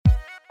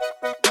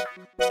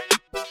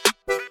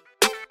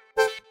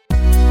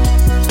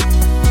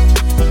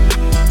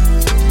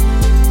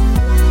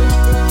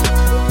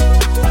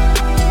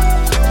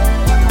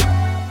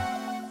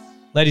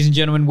Ladies and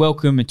gentlemen,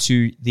 welcome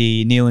to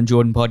the Neil and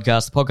Jordan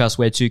podcast, the podcast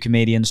where two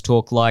comedians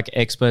talk like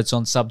experts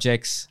on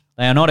subjects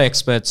they are not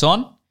experts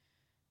on.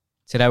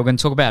 Today we're going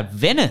to talk about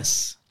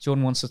Venice.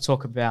 Jordan wants to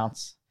talk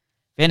about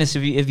Venice.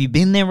 Have you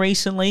been there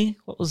recently?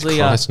 What was the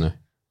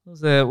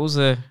what was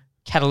the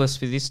catalyst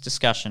for this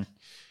discussion?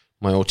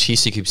 My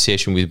autistic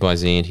obsession with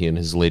Byzantium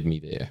has led me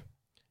there.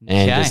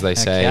 And as they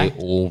say,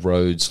 all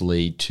roads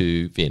lead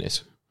to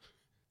Venice.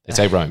 They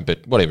say Rome,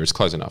 but whatever, it's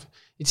close enough.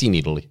 It's in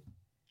Italy.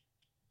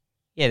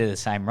 Yeah, they're the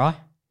same, right?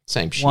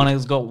 Same shit. One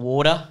has got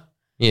water.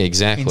 Yeah,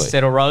 exactly.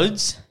 Instead of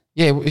roads.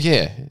 Yeah.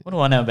 What do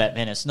I know about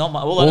Venice? Not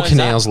much. All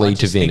canals lead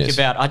to Venice.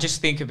 I just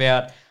think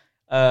about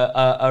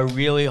a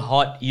really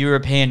hot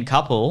European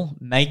couple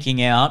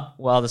making out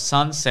while the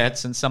sun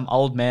sets and some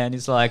old man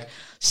is like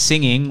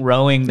singing,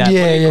 rowing that.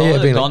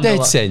 Being like,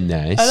 that's so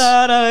nice.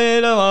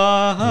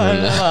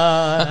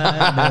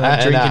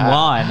 Drinking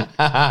wine.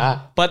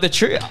 But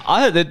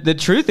the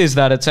truth is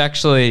that it's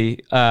actually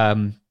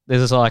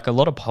there's like a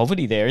lot of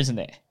poverty there, isn't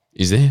there?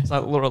 Is there? It's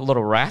like a lot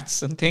of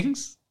rats and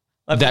things.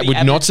 Like that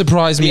would not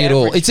surprise me at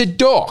all. It's a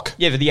dock.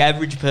 Yeah, but the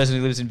average person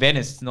who lives in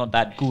Venice is not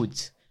that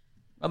good.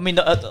 I mean,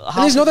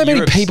 there's not that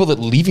many people that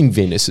live in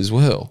Venice as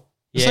well.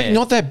 It's like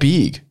not that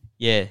big.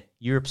 Yeah,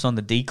 Europe's on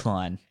the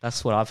decline.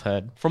 That's what I've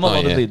heard from a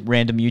lot of the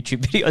random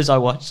YouTube videos I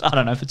watch. I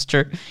don't know if it's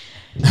true,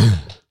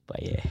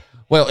 but yeah.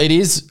 Well, it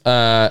is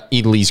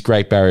Italy's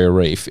Great Barrier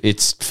Reef.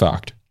 It's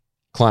fucked.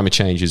 Climate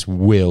change is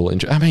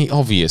I mean,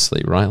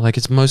 obviously, right? Like,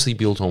 it's mostly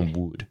built on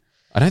wood.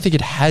 I don't think it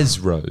has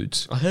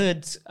roads. I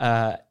heard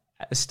at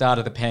the start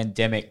of the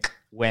pandemic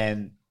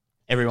when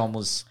everyone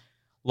was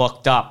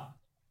locked up,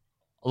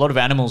 a lot of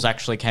animals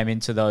actually came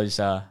into those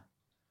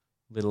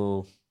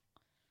little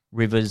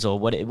rivers or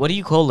what do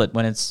you call it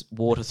when it's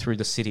water through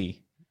the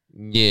city?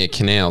 Yeah,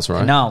 canals,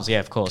 right? Canals,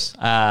 yeah, of course.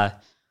 There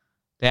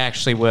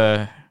actually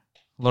were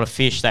a lot of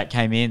fish that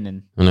came in.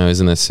 And I know,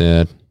 isn't that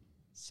sad?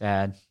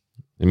 Sad.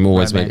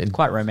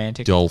 Quite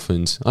romantic.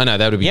 Dolphins. I know,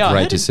 that would be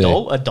great to see.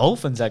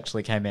 Dolphins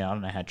actually came in. I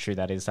don't know how true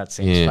that is. That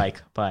seems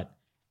fake, but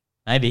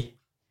maybe.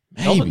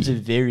 Dolphins are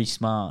very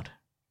smart.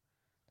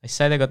 They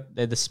say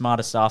they're the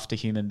smartest after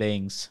human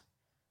beings.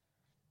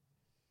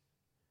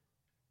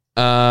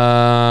 And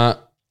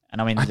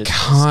I mean, the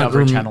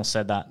Discovery Channel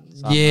said that.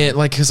 So yeah,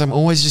 like, because I'm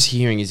always just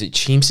hearing, is it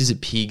chimps, is it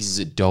pigs, is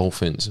it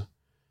dolphins?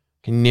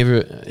 Can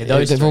never.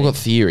 They've all got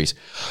theories.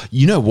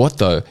 You know what,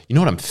 though? You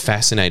know what I'm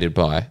fascinated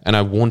by? And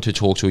I want to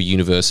talk to a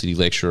university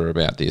lecturer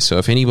about this. So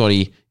if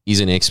anybody is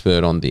an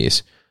expert on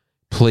this,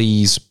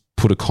 please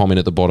put a comment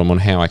at the bottom on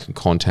how I can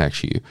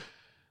contact you.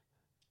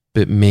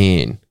 But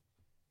man,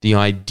 the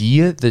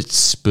idea that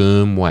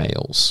sperm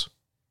whales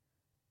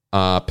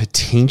are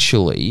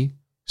potentially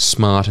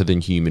smarter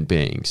than human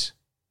beings,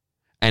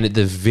 and at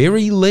the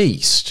very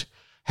least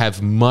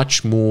have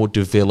much more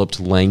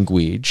developed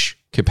language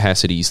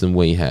capacities than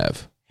we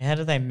have. How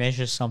do they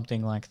measure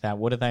something like that?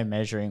 What are they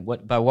measuring?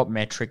 By what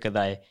metric are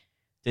they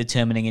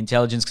determining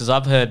intelligence? Because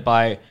I've heard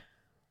by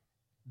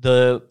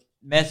the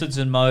methods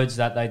and modes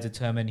that they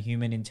determine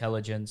human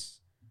intelligence,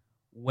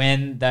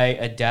 when they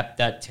adapt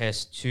that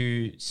test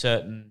to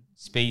certain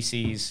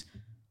species,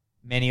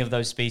 many of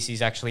those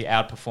species actually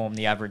outperform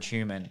the average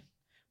human.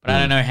 But I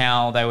don't know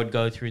how they would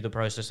go through the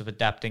process of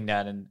adapting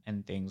that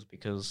and things,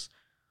 because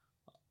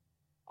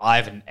I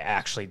haven't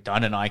actually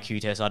done an IQ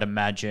test. I'd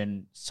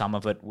imagine some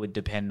of it would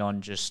depend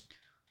on just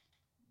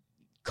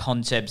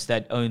concepts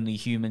that only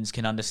humans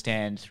can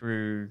understand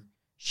through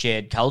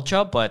shared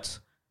culture, but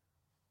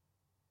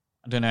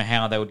I don't know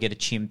how they would get a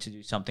chimp to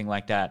do something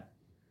like that.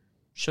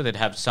 I'm sure they'd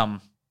have some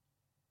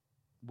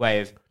way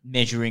of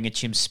measuring a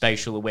chimp's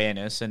spatial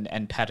awareness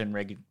and pattern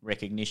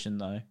recognition,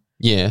 though.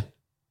 Yeah.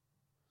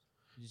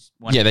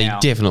 Yeah, they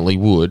definitely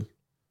would.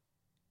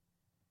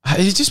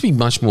 It'd just be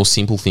much more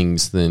simple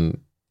things than,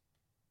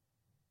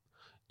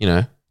 you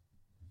know,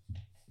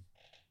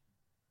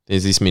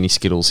 there's this many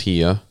Skittles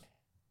here.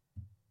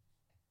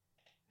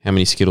 How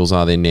many Skittles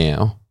are there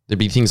now? There'd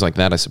be things like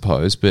that, I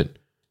suppose, but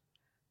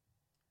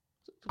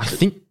I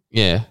think,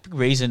 yeah. The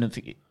reason of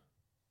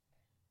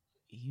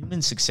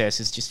human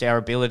success is just our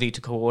ability to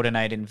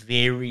coordinate in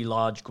very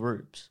large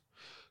groups.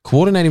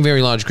 Coordinating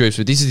very large groups,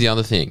 but this is the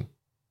other thing.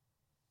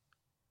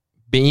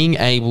 Being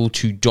able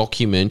to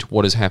document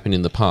what has happened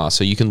in the past.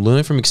 So you can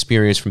learn from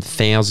experience from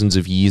thousands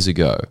of years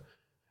ago.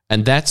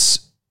 And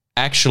that's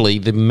actually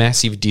the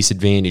massive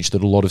disadvantage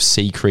that a lot of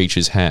sea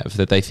creatures have,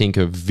 that they think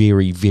are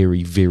very,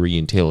 very, very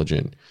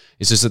intelligent.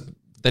 It's just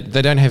that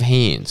they don't have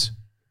hands,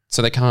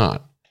 so they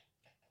can't.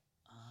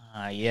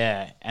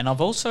 Yeah. And I've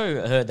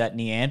also heard that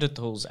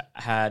Neanderthals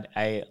had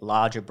a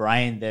larger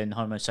brain than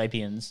Homo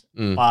sapiens,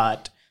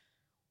 but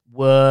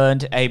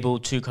weren't able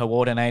to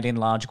coordinate in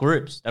large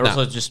groups. They're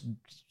also just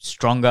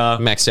stronger.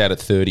 Maxed out at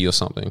 30 or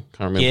something.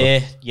 Can't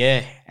remember.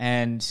 Yeah.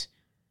 And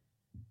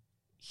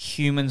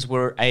humans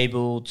were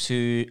able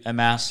to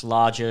amass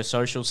larger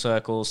social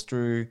circles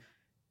through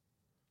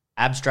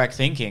abstract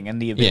thinking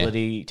and the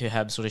ability to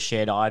have sort of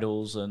shared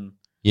idols and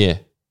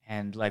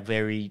like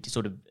very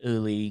sort of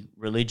early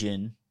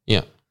religion.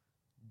 Yeah.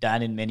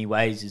 that in many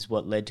ways is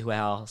what led to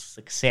our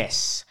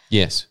success.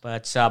 Yes.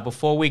 But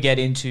before we get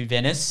into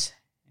Venice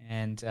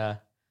and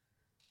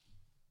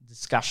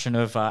discussion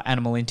of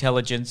animal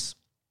intelligence,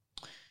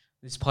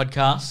 this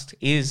podcast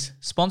is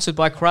sponsored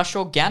by Crush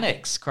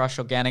Organics. Crush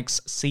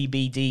Organics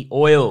CBD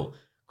oil.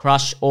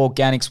 Crush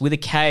Organics with a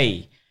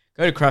K.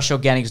 Go to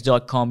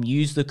crushorganics.com.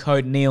 Use the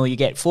code Neil. You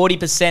get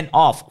 40%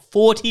 off.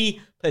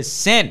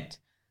 40%.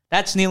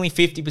 That's nearly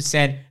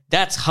 50%.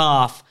 That's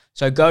half.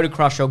 So go to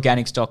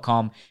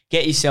crushorganics.com.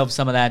 Get yourself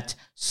some of that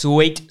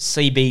sweet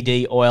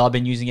CBD oil. I've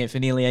been using it for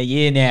nearly a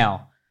year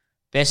now.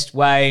 Best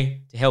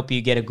way to help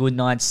you get a good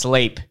night's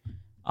sleep.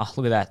 Oh,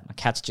 look at that. My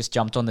cat's just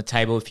jumped on the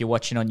table if you're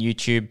watching on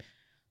YouTube.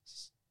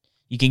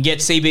 You can get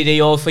CBD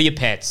oil for your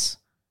pets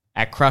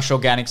at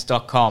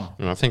crushorganics.com.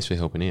 Oh, thanks for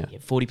helping out.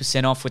 Get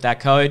 40% off with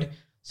that code.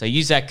 So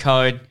use that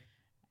code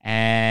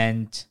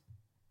and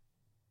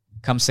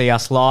come see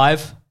us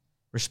live,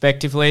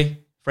 respectively.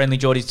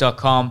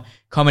 friendlyjordies.com,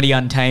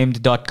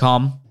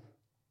 comedyuntamed.com,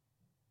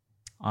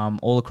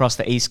 all across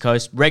the East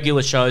Coast.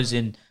 Regular shows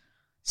in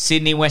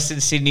Sydney,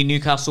 Western Sydney,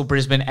 Newcastle,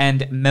 Brisbane,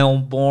 and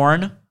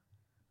Melbourne.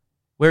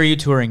 Where are you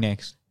touring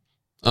next?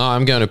 Oh,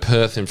 I'm going to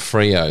Perth and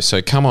Freo.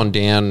 So come on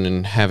down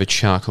and have a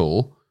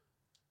chuckle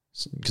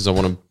because I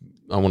want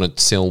to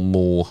sell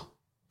more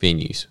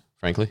venues,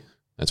 frankly.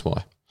 That's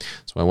why.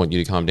 That's why I want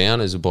you to come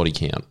down as a body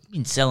count. You've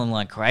been selling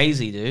like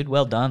crazy, dude.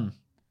 Well done.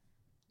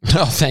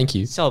 Oh, thank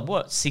you. So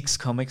what, 6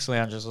 comics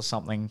lounges or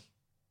something?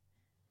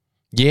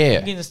 Yeah.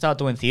 You're going to start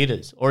doing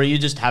theatres? Or are you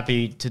just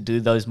happy to do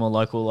those more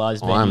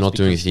localised venues? I'm not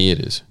doing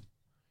theatres.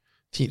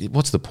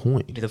 What's the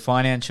point? The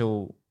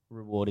financial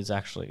reward is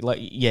actually,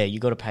 you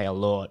got to pay a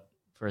lot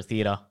for a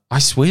theatre. I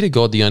swear to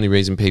God, the only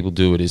reason people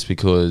do it is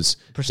because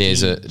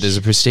there's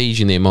a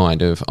prestige in their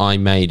mind of I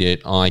made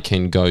it, I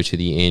can go to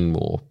the end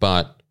more.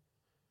 But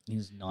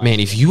nice, man,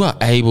 if you are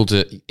able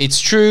to, it's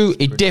true,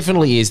 it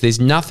definitely is. There's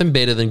nothing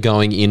better than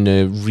going in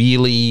a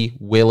really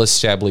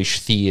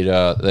well-established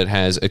theatre that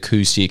has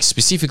acoustics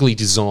specifically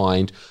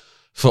designed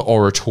for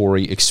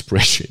oratory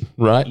expression,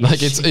 right? Like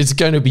it's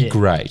going to be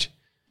great.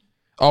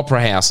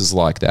 Opera house is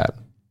like that.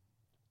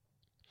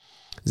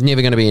 It's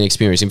never going to be an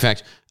experience. In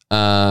fact,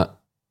 the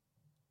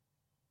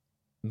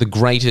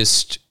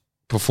greatest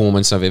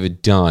performance I've ever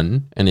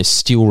done, and I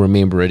still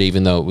remember it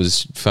even though it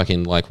was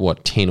fucking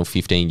 10 or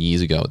 15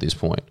 years ago at this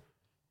point.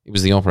 It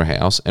was the Opera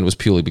House, and it was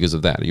purely because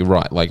of that. You're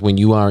right. Like when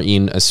you are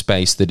in a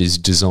space that is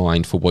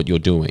designed for what you're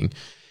doing,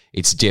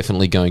 it's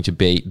definitely going to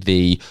be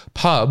the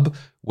pub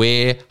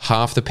where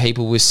half the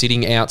people were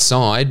sitting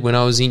outside when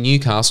I was in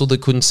Newcastle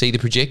that couldn't see the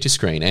projector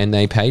screen, and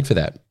they paid for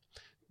that.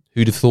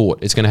 Who'd have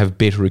thought it's going to have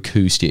better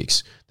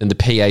acoustics than the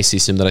PA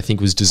system that I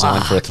think was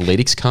designed for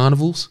athletics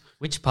carnivals?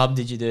 Which pub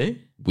did you do?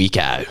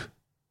 Wico.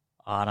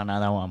 I don't know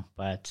that one,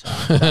 but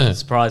that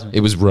surprised me.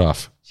 It was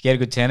rough. Did you get a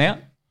good turnout?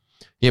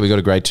 Yeah, we got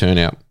a great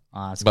turnout.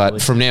 But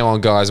good. From now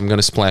on, guys, I'm going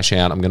to splash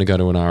out. I'm going to go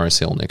to an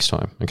RSL next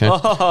time, okay?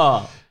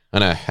 Oh. I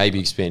know, hey,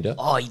 big spender.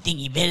 Oh, you think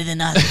you're better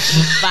than us?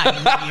 Fucking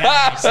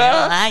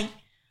RSL, eh?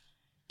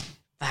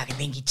 Fucking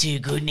think you're too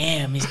good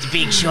now, Mr.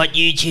 Big Shot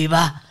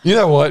YouTuber. You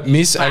know what?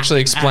 Miss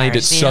actually explained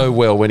it so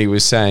well when he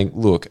was saying,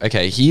 look,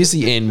 okay, here's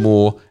the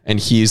Enmore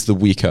and here's the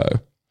Wico,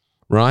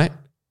 right?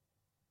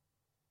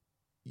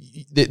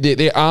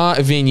 There are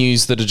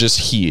venues that are just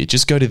here.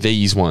 Just go to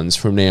these ones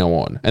from now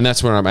on. And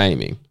that's where I'm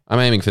aiming. I'm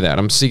aiming for that.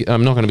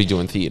 I'm not going to be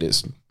doing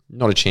theatres.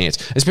 Not a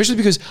chance. Especially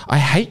because I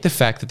hate the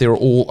fact that they're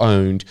all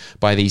owned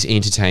by these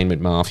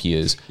entertainment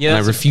mafias. Yeah,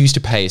 and I refuse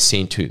to pay a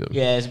cent to them.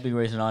 Yeah, that's a big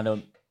reason I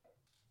don't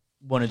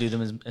want to do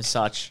them as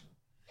such.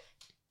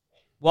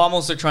 Well, I'm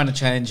also trying to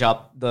change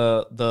up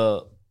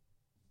the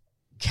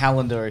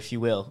calendar, if you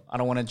will. I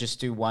don't want to just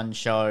do one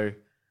show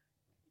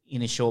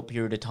in a short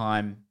period of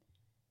time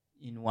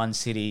in one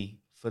city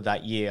for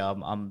that year.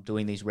 I'm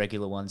doing these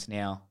regular ones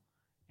now,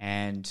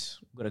 and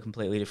we've got a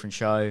completely different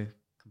show,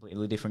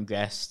 completely different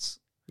guests.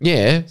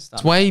 Yeah,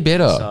 it's way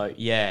better. So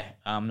yeah,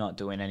 I'm not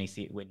doing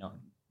anything.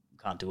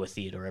 Can't do a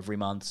theatre every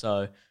month.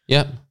 So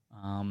yeah,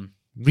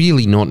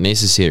 really not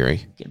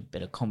necessary. Get a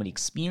better comedy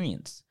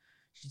experience.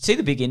 You should see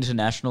the big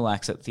international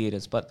acts at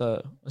theatres, but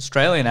the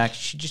Australian acts,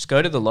 you should just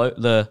go to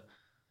the.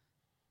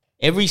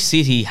 Every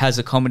city has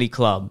a comedy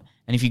club.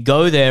 And if you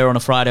go there on a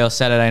Friday or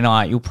Saturday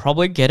night, you'll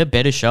probably get a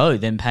better show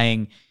than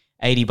paying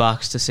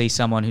 $80 to see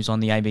someone who's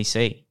on the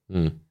ABC.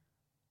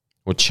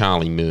 Or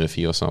Charlie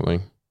Murphy or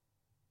something.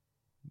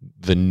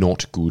 The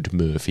not good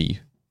Murphy.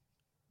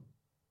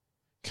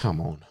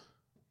 Come on.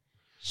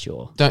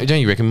 Sure. Don't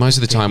you reckon most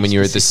of the time when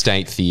you're at the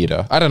State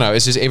Theatre, I don't know,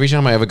 it's just every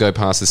time I ever go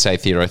past the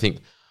State Theatre, I think,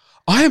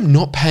 I am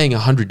not paying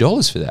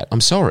 $100 for that.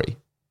 I'm sorry.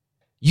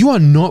 You are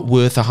not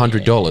worth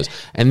 $100. Yeah.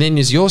 And then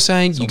as you're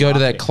saying, you go to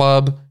that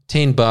club,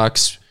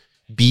 $10,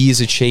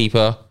 beers are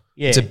cheaper.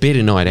 Yeah. It's a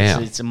better night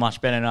out. It's a much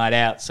better night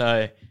out.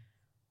 So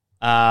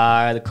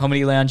the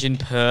Comedy Lounge in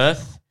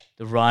Perth,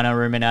 the Rhino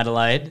Room in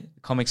Adelaide,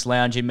 the Comics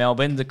Lounge in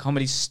Melbourne, the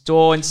Comedy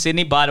Store in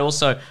Sydney, but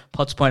also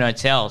Potts Point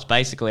Hotel is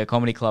basically a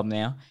comedy club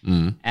now,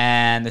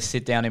 and the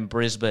Sit Down in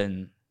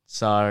Brisbane.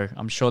 So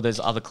I'm sure there's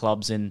other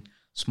clubs in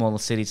smaller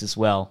cities as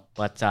well,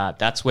 but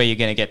that's where you're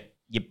going to get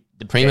your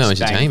the Primo best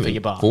bang for entertainment,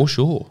 your buck. for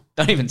sure.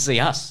 Don't even see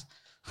us.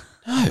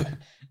 No.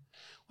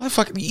 Why the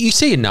fuck? You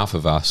see enough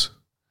of us.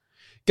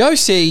 Go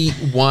see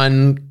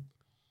one.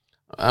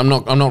 I'm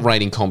not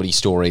rating Comedy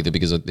Store either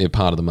because they're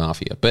part of the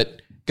mafia.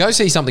 But go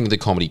see something at the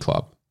Comedy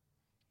Club.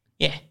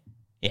 Yeah.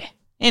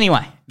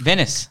 Anyway,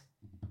 Venice.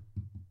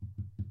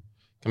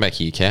 Come back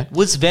here, Kat.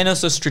 Was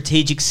Venice a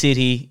strategic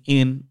city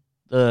in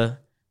the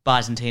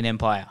Byzantine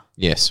Empire?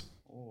 Yes.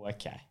 Oh,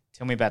 okay.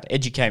 Tell me about that.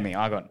 Educate me.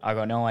 I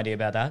got no idea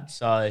about that.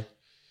 So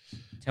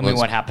tell me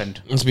what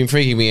happened. It's been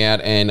freaking me out,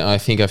 and I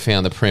think I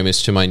found the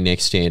premise to my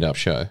next stand-up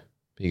show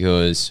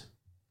because...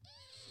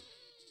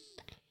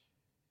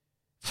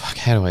 Fuck,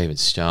 how do I even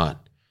start?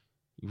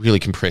 Really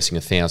compressing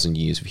 1,000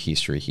 years of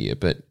history here,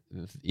 but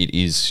it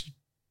is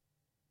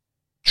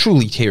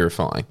truly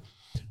terrifying.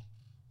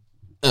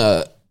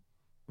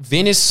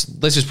 Venice,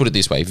 let's just put it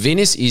this way.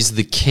 Venice is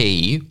the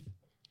key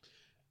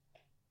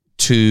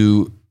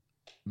to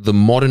the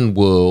modern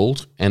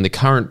world and the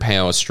current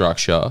power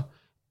structure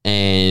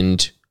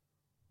and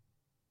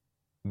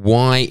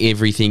why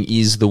everything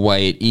is the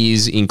way it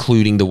is,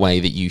 including the way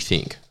that you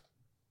think.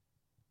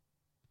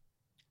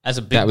 As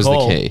a big That was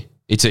call. the key.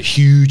 It's a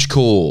huge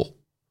call.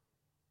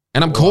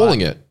 And I'm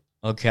calling it.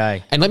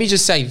 Okay. And let me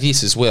just say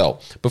this as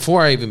well.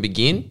 Before I even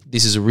begin,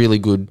 this is a really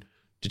good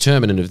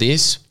determinant of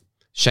this.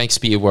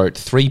 Shakespeare wrote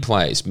 3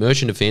 plays,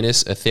 Merchant of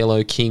Venice,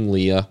 Othello, King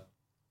Lear.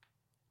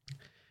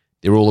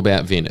 They're all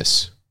about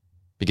Venice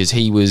because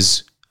he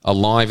was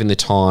alive in the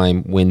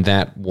time when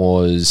that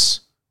was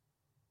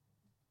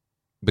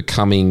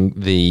becoming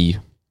the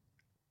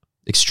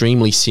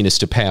extremely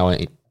sinister power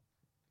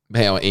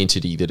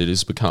entity that it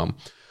has become.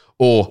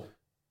 Or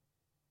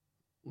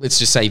let's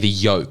just say the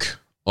yoke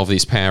of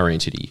this power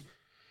entity.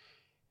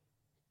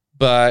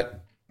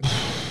 But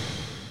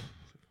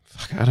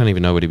fuck, I don't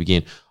even know where to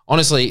begin.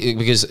 Honestly,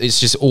 because it's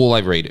just all I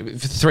read.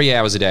 For 3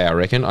 hours a day, I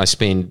reckon, I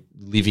spend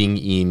living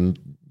in,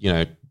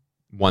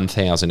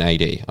 1000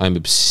 AD. I'm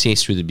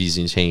obsessed with the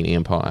Byzantine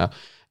Empire.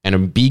 And a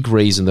big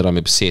reason that I'm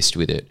obsessed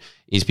with it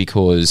is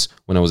because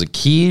when I was a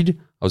kid,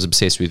 I was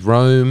obsessed with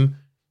Rome.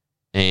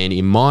 And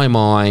in my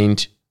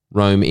mind,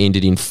 Rome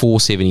ended in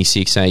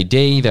 476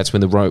 AD. That's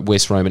when the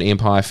West Roman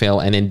Empire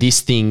fell. And then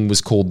this thing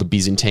was called the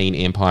Byzantine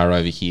Empire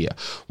over here.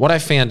 What I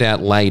found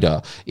out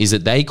later is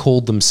that they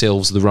called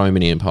themselves the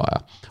Roman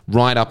Empire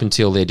right up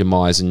until their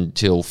demise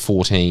until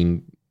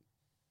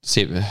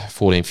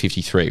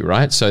 1453,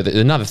 right? So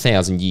another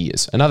 1,000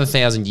 years. Another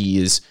 1,000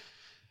 years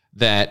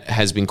that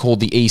has been called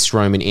the East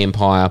Roman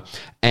Empire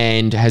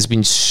and has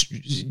been,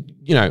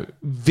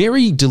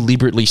 very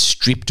deliberately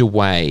stripped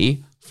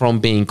away from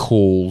being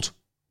called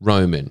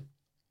Roman.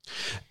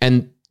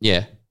 And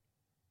yeah.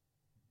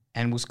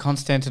 And was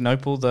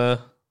Constantinople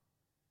the...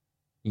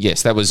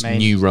 Yes, that was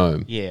New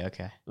Rome. Yeah,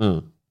 okay.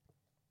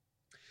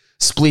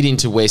 Split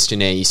into West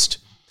and East.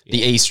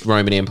 The East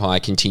Roman Empire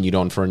continued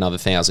on for another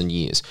 1,000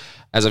 years.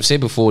 As I've said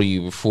before to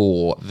you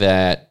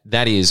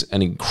that is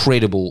an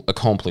incredible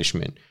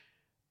accomplishment.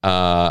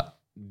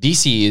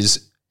 This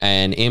is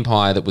an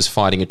empire that was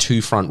fighting a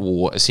 2-front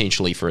war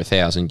essentially for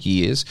 1,000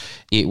 years.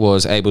 It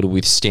was able to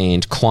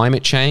withstand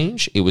climate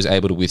change. It was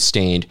able to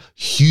withstand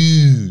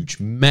huge,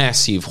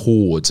 massive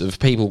hordes of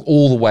people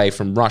all the way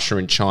from Russia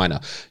and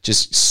China,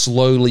 just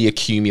slowly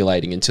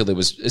accumulating until there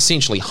was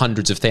essentially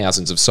hundreds of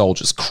thousands of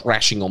soldiers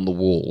crashing on the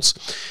walls.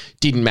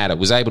 Didn't matter.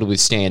 Was able to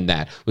withstand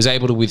that. Was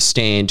able to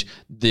withstand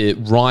the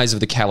rise of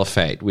the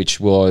Caliphate, which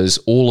was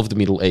all of the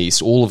Middle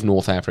East, all of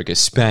North Africa,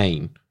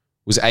 Spain.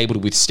 Was able to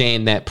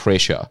withstand that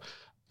pressure.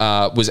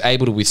 Was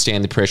able to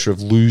withstand the pressure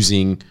of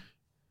losing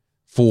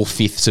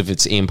 4/5 of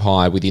its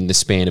empire within the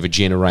span of a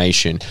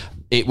generation.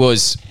 It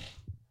was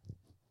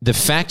the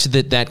fact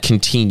that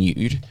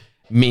continued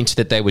meant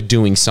that they were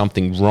doing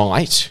something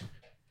right,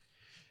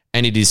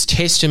 and it is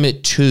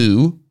testament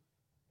to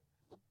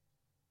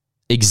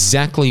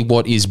exactly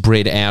what is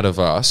bred out of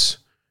us,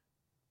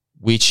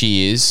 which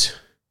is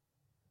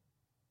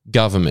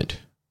government.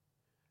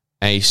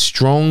 A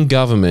strong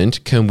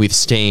government can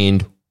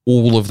withstand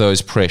all of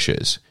those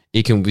pressures.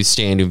 It can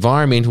withstand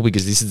environmental,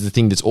 because this is the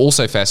thing that's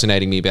also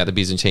fascinating me about the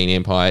Byzantine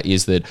Empire,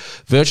 is that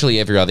virtually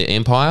every other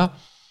empire,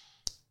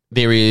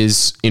 there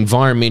is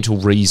environmental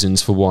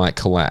reasons for why it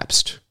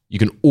collapsed. You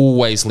can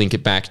always link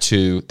it back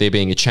to there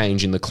being a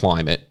change in the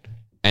climate,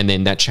 and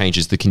then that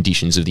changes the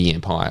conditions of the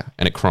empire,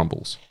 and it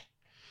crumbles.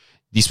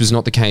 This was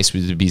not the case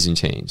with the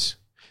Byzantines.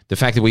 The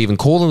fact that we even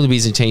call them the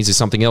Byzantines is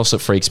something else that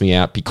freaks me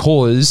out,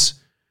 because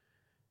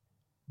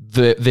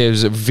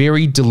there's a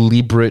very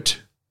deliberate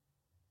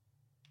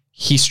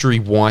history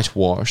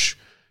whitewash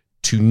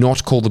to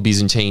not call the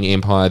Byzantine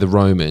Empire the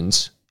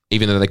Romans,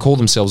 even though they call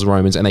themselves the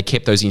Romans, and they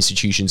kept those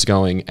institutions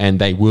going, and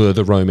they were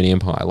the Roman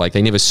Empire. Like,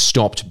 they never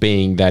stopped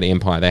being that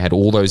empire. They had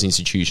all those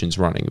institutions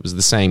running. It was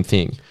the same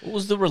thing. What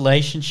was the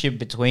relationship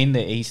between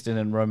the Eastern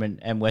and Roman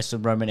and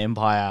Western Roman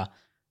Empire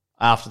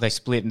after they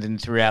split, and then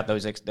throughout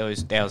those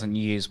 1,000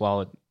 years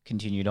while it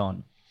continued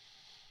on?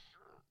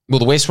 Well,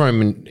 the West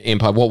Roman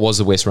Empire, what was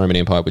the West Roman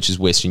Empire, which is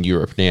Western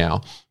Europe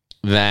now,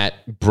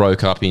 that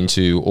broke up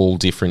into all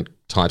different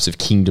types of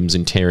kingdoms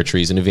and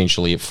territories, and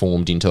eventually it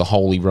formed into the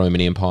Holy Roman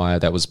Empire.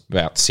 That was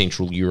about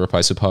Central Europe,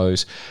 I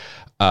suppose.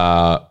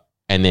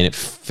 And then it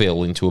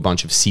fell into a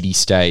bunch of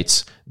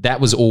city-states. That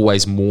was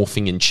always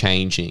morphing and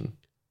changing.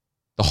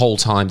 The whole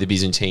time the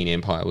Byzantine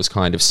Empire was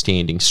kind of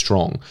standing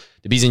strong.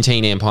 The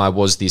Byzantine Empire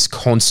was this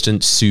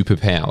constant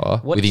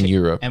superpower within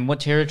Europe. And what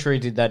territory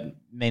did that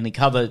mainly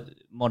cover?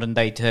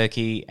 Modern-day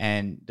Turkey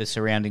and the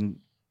surrounding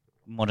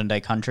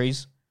modern-day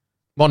countries?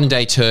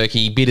 Modern-day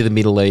Turkey, bit of the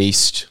Middle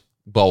East,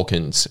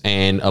 Balkans,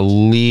 and a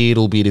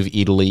little bit of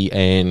Italy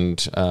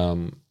and...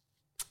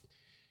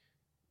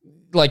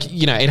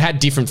 it had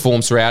different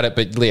forms throughout it,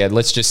 but yeah,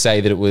 let's just say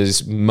that it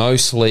was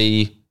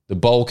mostly the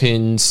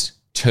Balkans,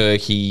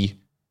 Turkey,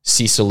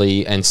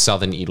 Sicily, and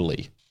southern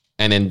Italy,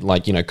 and then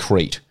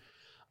Crete.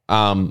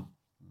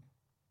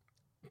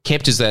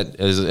 Kept as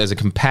a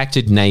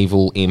compacted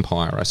naval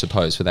empire, I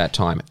suppose, for that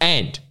time.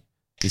 And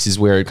this is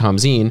where it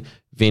comes in,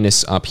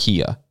 Venice up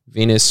here.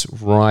 Venice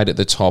right at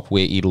the top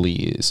where Italy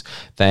is.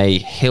 They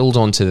held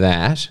on to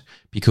that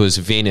because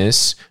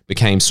Venice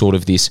became sort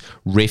of this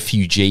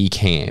refugee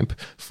camp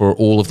for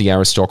all of the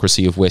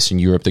aristocracy of Western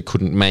Europe that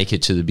couldn't make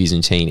it to the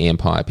Byzantine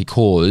Empire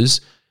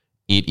because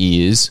it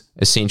is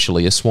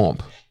essentially a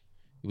swamp.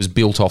 It was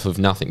built off of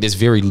nothing. There's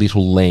very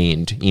little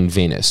land in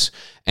Venice.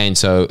 And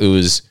so it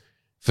was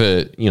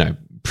for,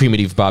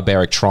 primitive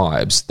barbaric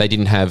tribes. They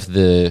didn't have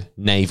the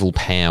naval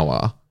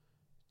power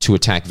to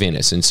attack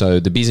Venice. And so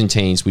the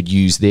Byzantines would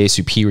use their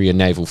superior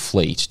naval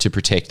fleet to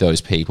protect those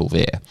people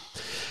there.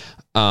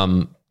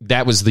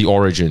 That was the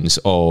origins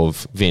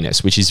of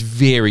Venice, which is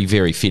very,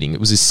 very fitting. It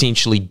was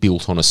essentially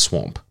built on a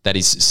swamp. That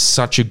is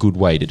such a good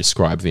way to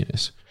describe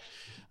Venice.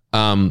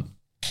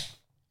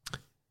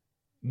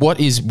 What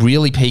is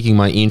really piquing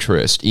my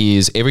interest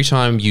is every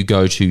time you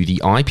go to the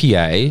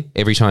IPA,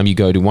 every time you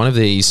go to one of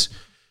these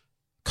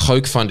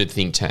Koch-funded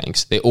think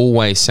tanks, they're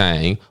always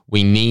saying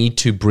we need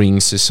to bring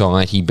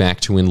society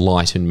back to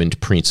Enlightenment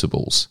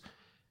principles.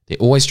 They're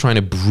always trying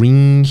to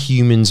bring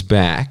humans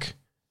back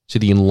to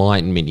the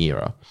Enlightenment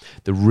era.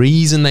 The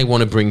reason they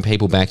want to bring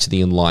people back to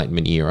the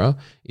Enlightenment era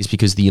is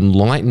because the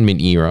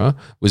Enlightenment era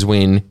was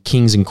when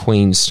kings and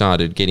queens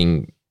started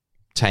getting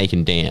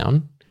taken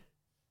down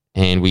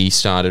and we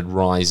started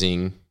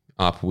rising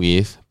up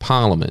with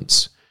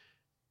parliaments.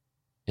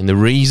 And the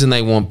reason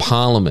they want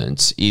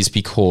parliaments is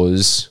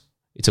because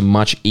it's a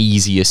much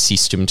easier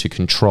system to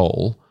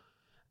control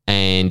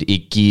and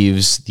it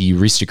gives the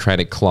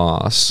aristocratic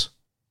class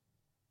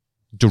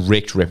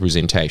direct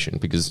representation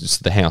because it's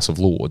the House of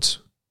Lords.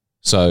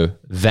 So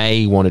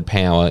they wanted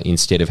power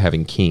instead of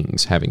having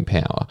kings having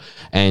power.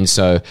 And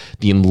so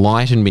the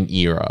Enlightenment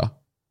era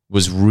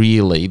was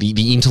really,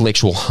 the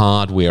intellectual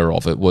hardware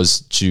of it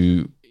was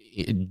to,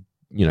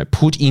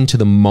 put into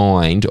the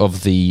mind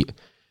of the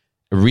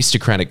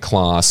aristocratic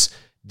class,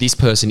 this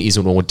person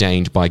isn't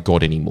ordained by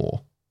God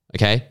anymore.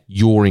 Okay?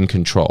 You're in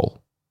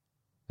control.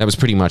 That was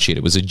pretty much it.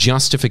 It was a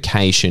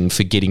justification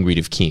for getting rid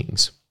of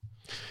kings.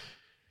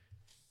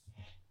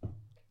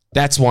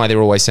 That's why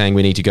they're always saying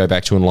we need to go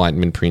back to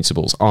Enlightenment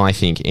principles, I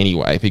think,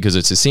 anyway, because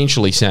it's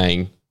essentially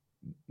saying,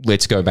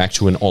 let's go back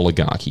to an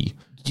oligarchy.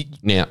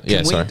 Now,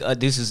 sorry.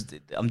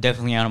 I'm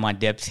definitely out of my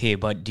depth here,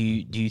 but do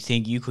you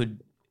think you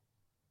could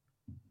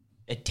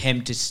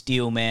attempt to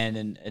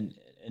steelman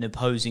an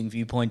opposing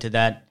viewpoint to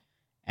that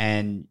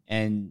and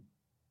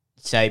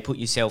say, put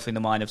yourself in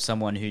the mind of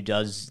someone who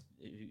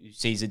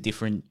sees a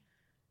different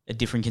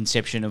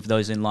conception of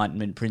those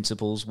Enlightenment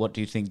principles? What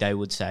do you think they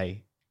would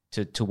say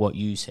to what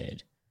you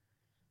said?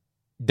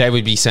 They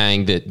would be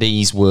saying that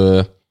these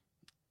were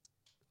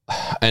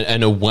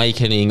an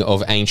awakening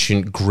of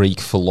ancient Greek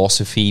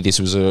philosophy. This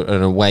was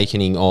an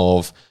awakening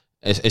of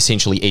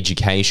essentially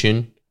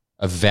education,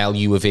 a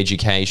value of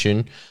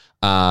education.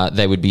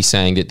 They would be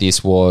saying that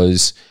this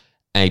was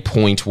a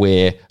point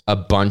where a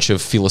bunch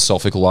of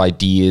philosophical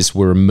ideas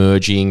were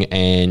emerging,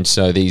 and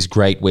so these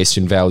great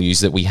Western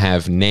values that we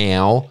have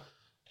now,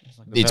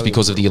 it's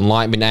because of the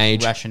Enlightenment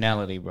age.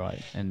 Rationality,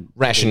 right? And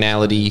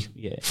rationality,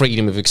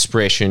 freedom of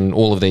expression,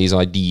 all of these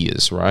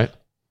ideas, right?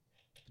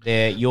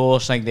 You're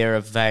saying they're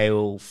a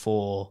veil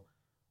for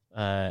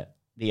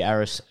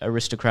the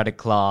aristocratic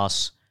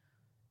class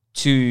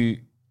to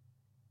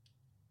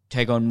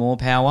take on more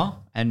power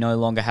and no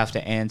longer have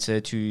to answer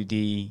to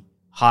the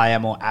higher,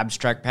 more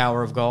abstract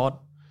power of God?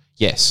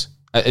 Yes.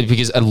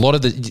 Because a lot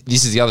of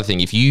this is the other thing.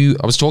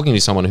 I was talking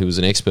to someone who was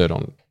an expert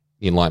on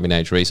the Enlightenment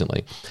age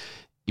recently.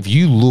 If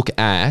you look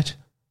at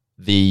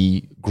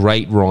the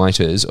great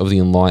writers of the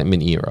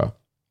Enlightenment era,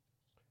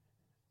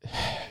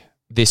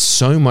 they're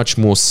so much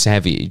more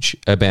savage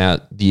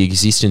about the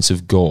existence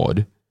of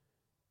God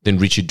than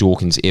Richard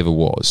Dawkins ever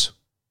was.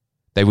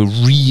 They were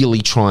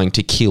really trying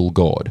to kill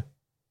God.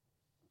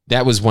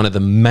 That was one of the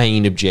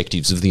main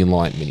objectives of the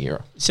Enlightenment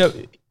era. So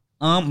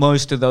aren't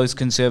most of those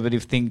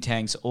conservative think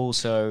tanks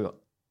also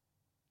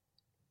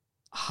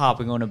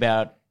harping on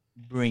about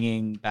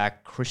bringing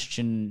back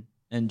Christian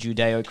and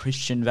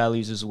Judeo-Christian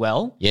values as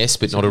well? Yes,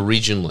 but not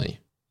originally.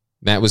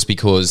 That was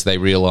because they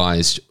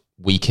realised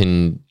we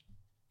can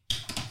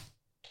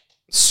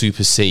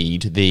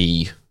supersede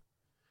the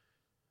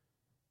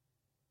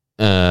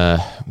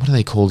what are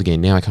they called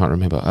again? Now I can't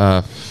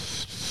remember.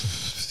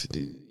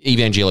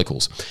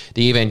 Evangelicals.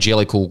 The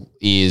evangelical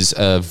is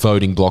a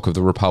voting bloc of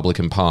the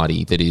Republican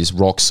Party that is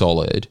rock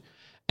solid.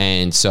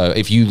 And so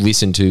if you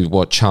listen to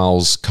what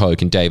Charles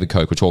Koch and David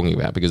Koch were talking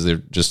about, because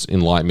they're just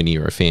Enlightenment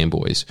era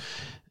fanboys,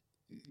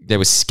 they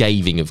were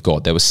scathing of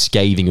God. They were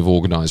scathing of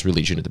organized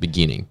religion at the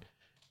beginning.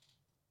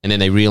 And then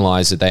they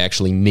realized that they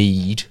actually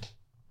need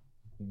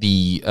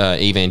the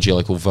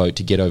evangelical vote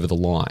to get over the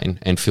line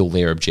and fill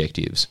their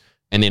objectives.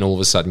 And then all of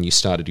a sudden you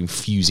started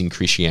infusing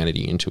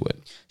Christianity into it.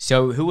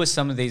 So who were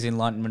some of these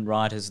Enlightenment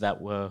writers that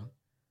were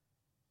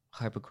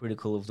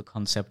hypercritical of the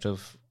concept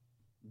of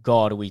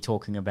God are we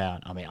talking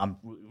about? I mean, I'm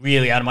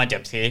really out of my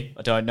depth here.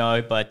 I don't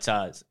know, but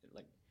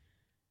like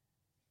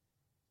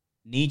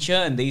Nietzsche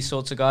and these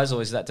sorts of guys,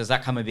 or does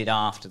that come a bit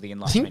after the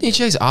Enlightenment? I think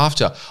Nietzsche's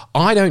after.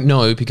 I don't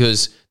know,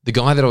 because the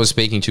guy that I was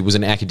speaking to was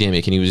an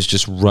academic and he was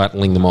just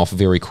rattling them off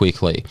very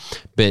quickly.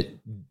 But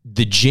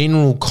the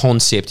general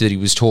concept that he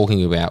was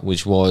talking about,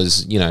 which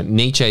was,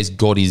 Nietzsche's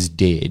God is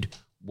dead,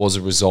 was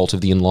a result of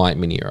the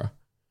Enlightenment era.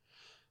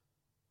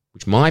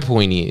 Which my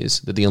point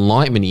is that the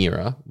Enlightenment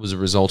era was a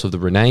result of the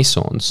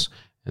Renaissance,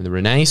 and the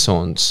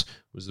Renaissance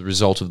was the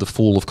result of the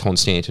fall of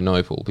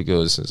Constantinople,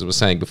 because, as I was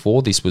saying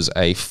before, this was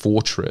a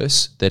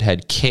fortress that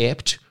had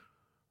kept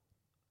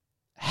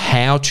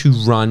how to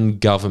run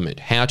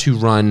government, how to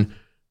run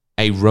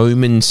a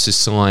Roman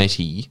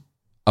society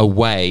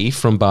away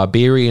from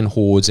barbarian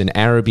hordes and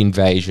Arab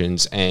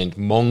invasions and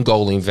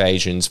Mongol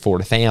invasions for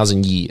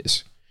 1,000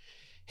 years.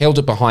 Held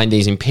it behind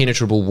these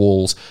impenetrable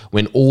walls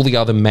when all the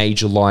other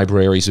major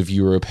libraries of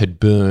Europe had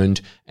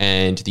burned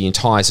and the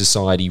entire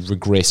society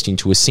regressed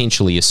into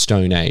essentially a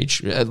Stone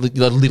Age, a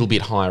little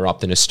bit higher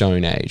up than a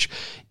Stone Age.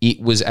 It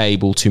was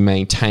able to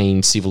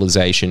maintain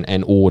civilization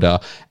and order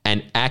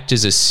and act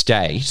as a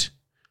state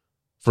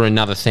for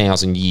another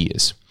 1,000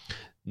 years.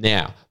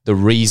 Now, the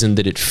reason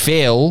that it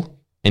fell,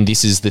 and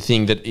this is the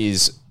thing that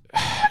is,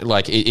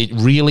 it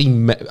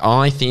really,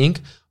 I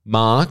think,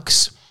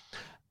 marks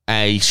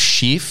a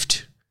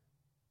shift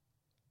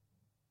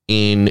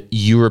in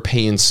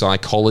European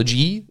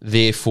psychology,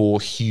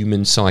 therefore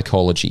human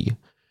psychology.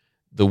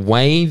 The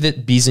way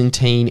that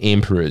Byzantine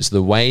emperors,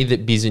 the way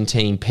that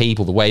Byzantine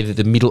people, the way that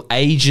the Middle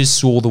Ages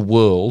saw the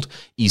world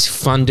is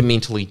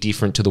fundamentally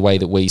different to the way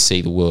that we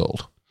see the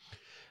world.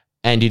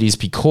 And it is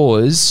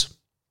because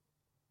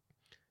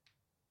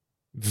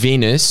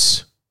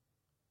Venice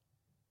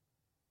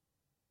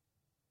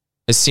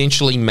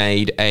essentially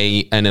made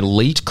an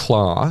elite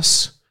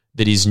class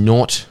that is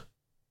not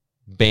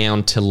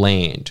bound to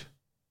land.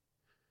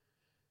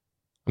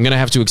 I'm going to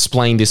have to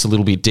explain this a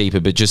little bit deeper,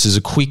 but just as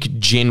a quick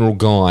general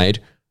guide,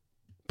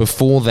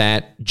 before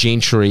that,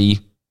 gentry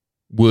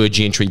were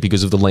gentry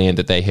because of the land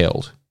that they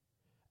held.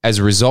 As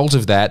a result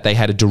of that, they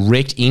had a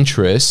direct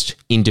interest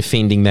in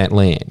defending that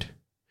land.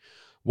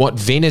 What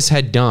Venice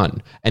had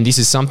done, and this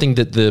is something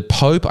that the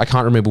Pope, I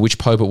can't remember which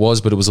Pope it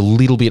was, but it was a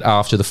little bit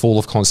after the fall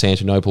of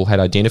Constantinople, had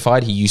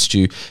identified. He used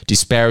to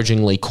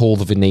disparagingly call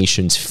the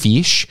Venetians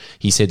fish.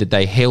 He said that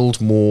they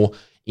held more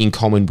in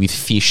common with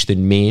fish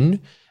than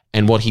men.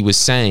 And what he was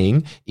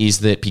saying is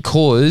that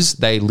because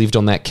they lived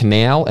on that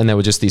canal and they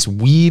were just this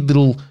weird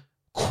little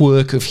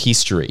quirk of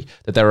history,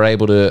 that they were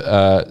able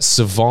to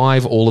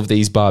survive all of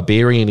these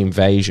barbarian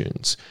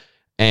invasions.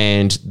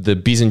 And the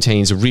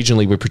Byzantines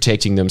originally were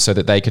protecting them so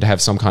that they could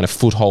have some kind of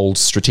foothold,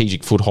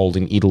 strategic foothold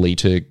in Italy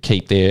to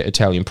keep their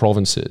Italian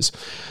provinces.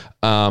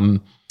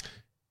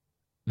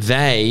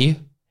 They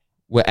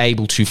were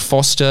able to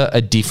foster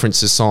a different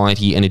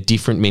society and a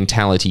different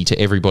mentality to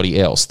everybody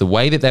else. The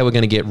way that they were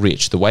going to get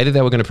rich, the way that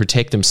they were going to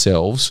protect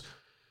themselves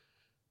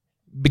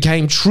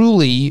became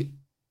truly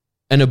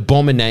an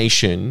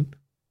abomination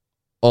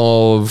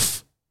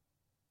of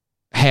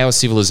how a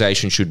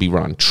civilization should be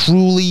run.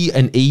 Truly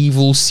an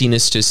evil,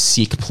 sinister,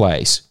 sick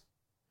place.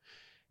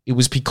 It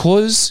was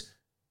because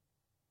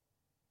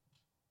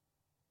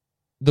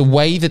the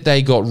way that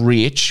they got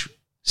rich,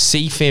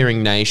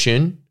 seafaring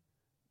nation,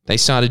 they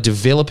started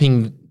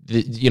developing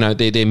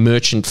their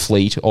merchant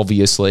fleet,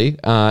 obviously,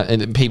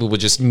 and people were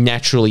just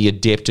naturally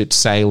adept at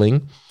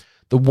sailing.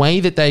 The way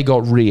that they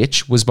got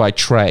rich was by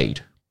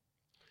trade.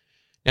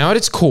 Now, at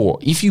its core,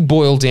 if you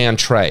boil down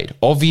trade,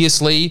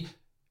 obviously,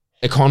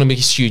 economy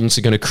students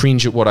are going to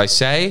cringe at what I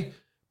say,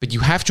 but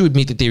you have to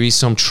admit that there is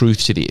some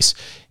truth to this.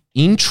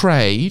 In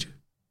trade,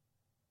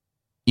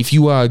 if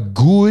you are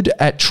good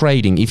at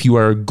trading, if you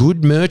are a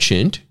good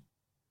merchant,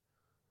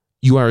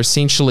 you are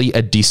essentially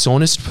a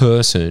dishonest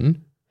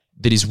person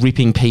that is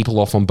ripping people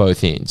off on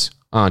both ends,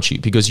 aren't you?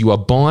 Because you are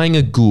buying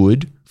a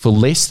good for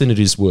less than it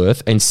is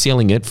worth and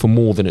selling it for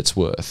more than it's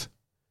worth.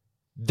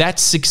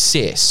 That's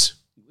success.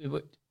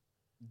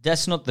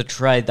 That's not the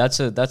trade. That's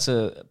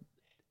a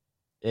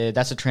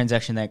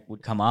transaction that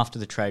would come after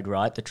the trade,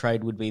 right? The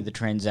trade would be the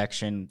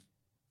transaction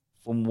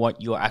from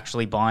what you're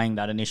actually buying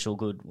that initial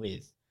good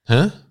with.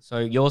 Huh? So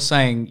you're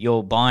saying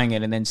you're buying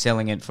it and then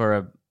selling it for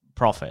a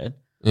profit.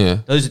 Yeah.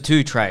 Those are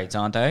two trades,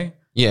 aren't they?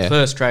 Yeah. The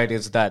first trade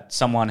is that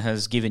someone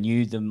has given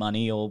you the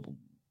money or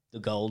the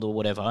gold or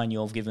whatever, and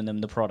you've given them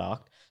the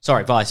product.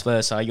 sorry, vice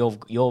versa.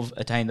 You've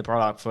attained the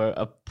product for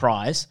a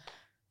price.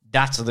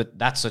 That's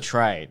a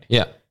trade.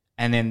 Yeah.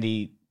 And then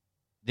the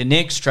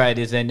next trade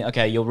is then,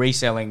 okay, you're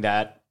reselling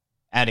that,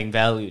 adding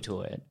value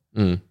to it.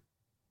 Mm.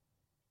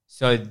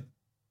 So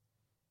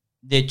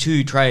they're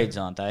two trades,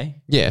 aren't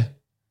they? Yeah.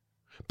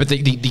 But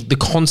the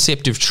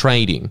concept of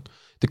trading,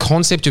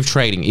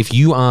 if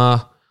you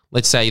are,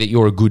 let's say that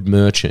you're a good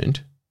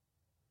merchant,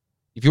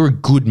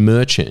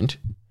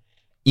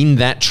 in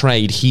that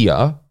trade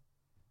here,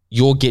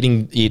 you're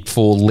getting it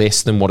for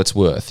less than what it's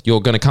worth.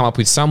 You're going to come up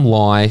with some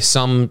lie,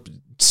 some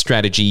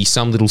strategy,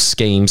 some little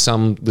scheme,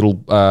 some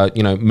little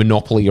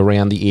monopoly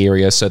around the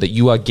area so that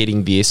you are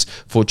getting this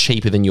for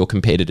cheaper than your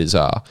competitors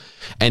are.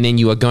 And then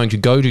you are going to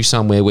go to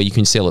somewhere where you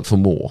can sell it for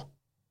more.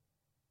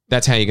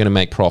 That's how you're going to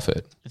make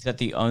profit. Is that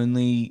the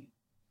only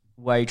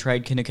way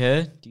trade can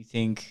occur? Do you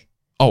think?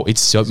 Oh,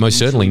 it's most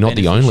certainly not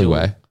the only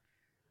way.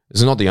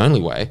 It's not the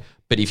only way.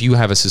 But if you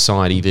have a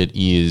society that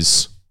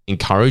is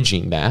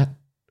encouraging that,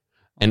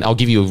 and I'll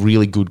give you a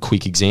really good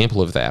quick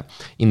example of that.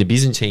 In the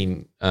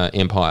Byzantine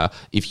Empire,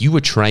 if you were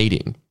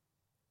trading,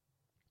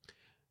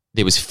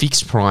 there was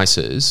fixed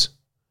prices.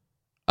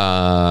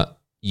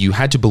 You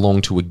had to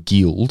belong to a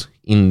guild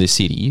in the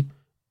city,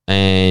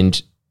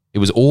 and it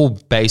was all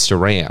based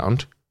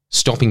around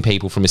stopping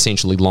people from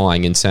essentially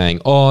lying and saying,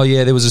 oh,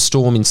 yeah, there was a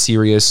storm in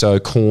Syria, so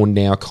corn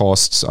now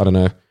costs, I don't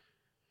know,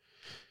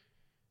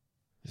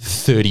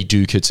 30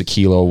 ducats a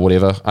kilo or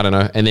whatever. I don't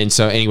know. And then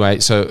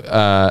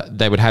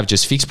they would have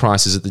just fixed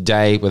prices at the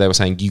day where they were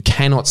saying, you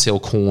cannot sell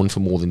corn for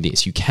more than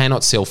this. You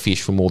cannot sell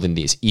fish for more than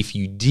this. If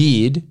you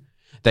did,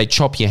 they'd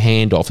chop your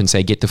hand off and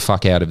say, get the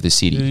fuck out of the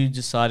city. Who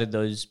decided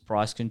those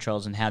price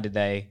controls, and how did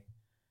they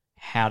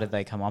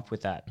come up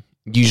with that?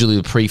 Usually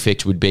the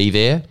prefect would be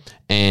there,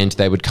 and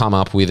they would come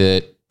up with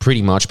it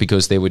pretty much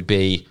because there would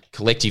be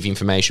collective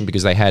information,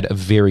 because they had a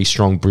very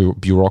strong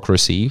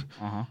bureaucracy,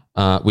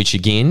 which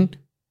again,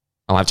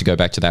 I'll have to go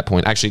back to that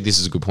point. Actually, this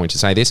is a good point to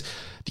say this.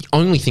 The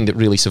only thing that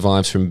really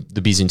survives from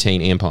the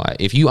Byzantine Empire,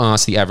 if you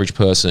ask the average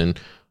person,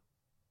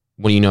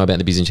 what do you know about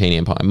the Byzantine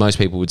Empire? Most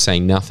people would say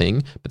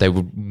nothing, but they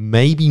would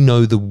maybe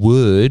know the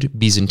word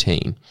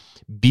Byzantine.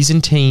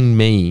 Byzantine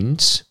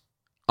means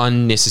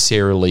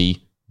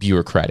unnecessarily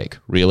bureaucratic,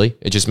 really.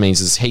 It just means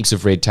there's heaps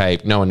of red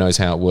tape, no one knows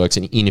how it works,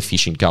 an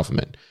inefficient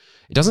government.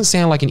 It doesn't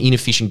sound like an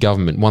inefficient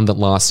government, one that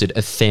lasted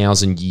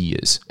 1,000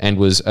 years and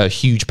was a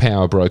huge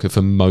power broker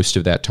for most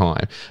of that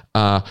time.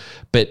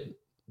 But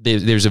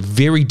there's a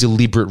very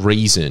deliberate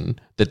reason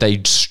that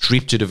they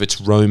stripped it of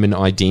its Roman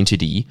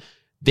identity.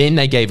 Then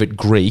they gave it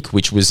Greek,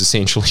 which was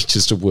essentially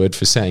just a word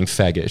for saying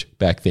faggot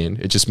back then.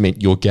 It just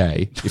meant you're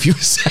gay if you were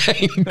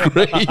saying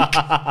Greek.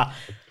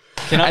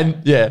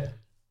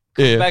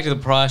 Back to the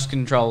price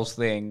controls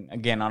thing.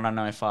 Again, I don't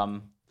know if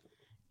I'm...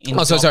 but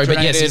I'll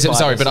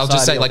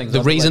just say, like,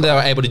 the reason they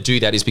were able to do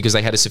that is because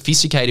they had a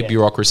sophisticated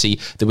bureaucracy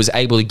that was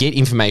able to get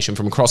information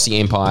from across the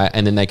empire,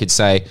 and then they could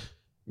say,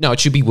 no, it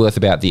should be worth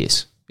about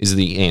this, is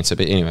the answer.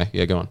 But anyway,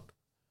 go on.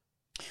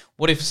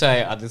 What if,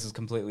 say,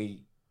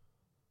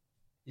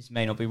 this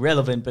may not be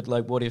relevant, but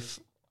like, what if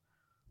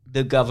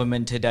the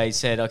government today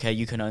said, okay,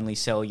 you can only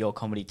sell your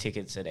comedy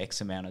tickets at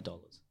X amount of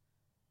dollars?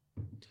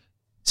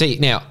 See,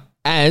 now,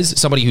 as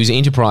somebody who's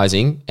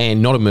enterprising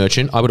and not a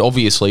merchant, I would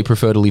obviously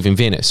prefer to live in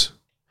Venice.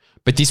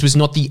 But this was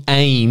not the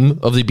aim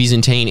of the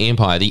Byzantine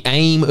Empire. The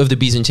aim of the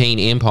Byzantine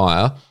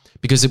Empire,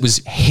 because it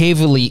was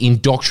heavily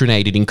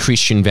indoctrinated in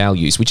Christian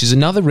values, which is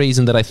another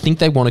reason that I think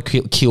they want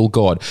to kill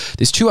God.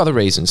 There's two other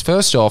reasons.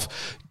 First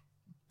off,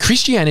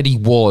 Christianity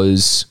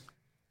was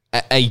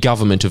a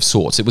government of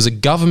sorts. It was a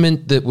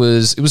government it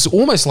was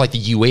almost like the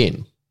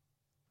UN.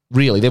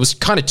 Really, there was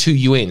kind of two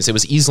UNs. There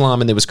was Islam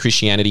and there was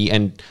Christianity,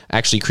 and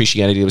actually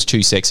Christianity, there was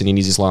two sects, and in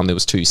Islam there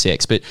was two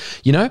sects. But,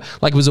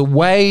 it was a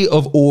way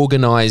of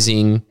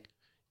organizing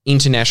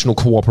international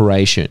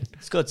cooperation.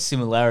 It's got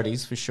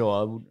similarities for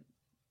sure. I would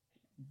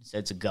say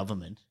it's a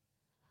government.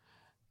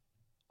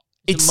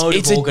 It's a mode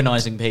of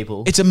organizing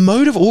people. It's a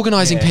mode of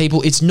organizing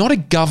people. It's not a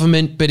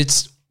government, but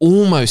it's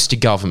almost a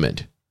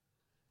government.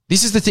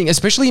 This is the thing,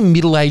 especially in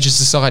Middle Ages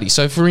society.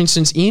 So, for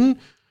instance, in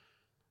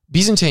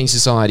Byzantine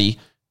society,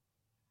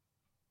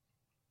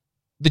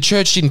 the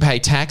church didn't pay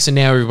tax, and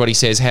now everybody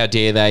says, how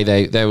dare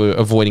they? They were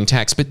avoiding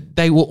tax. But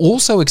they were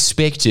also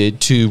expected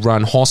to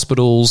run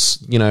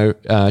hospitals,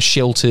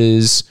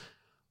 shelters,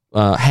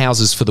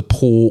 houses for the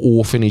poor,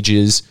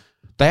 orphanages.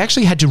 They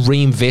actually had to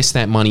reinvest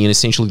that money in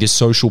essentially the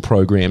social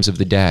programs of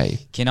the day.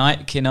 Can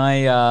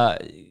I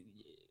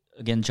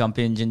again jump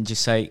in and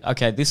just say,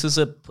 okay, this is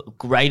a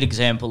great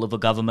example of a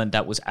government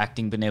that was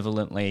acting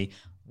benevolently.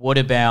 What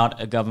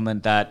about a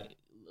government that,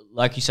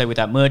 like you say, with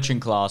that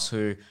merchant class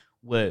who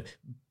were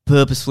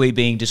purposefully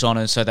being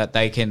dishonest so that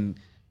they can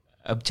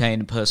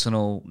obtain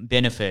personal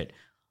benefit?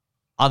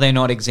 Are there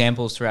not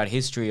examples throughout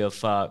history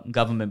of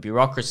government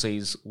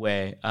bureaucracies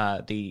where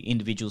the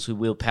individuals who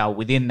wield power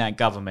within that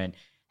government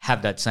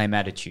have that same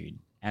attitude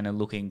and are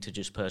looking to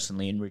just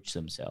personally enrich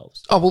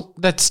themselves? Oh, well,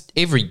 that's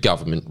every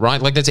government,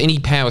 right? Like, that's any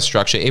power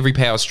structure. Every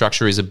power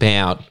structure is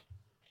about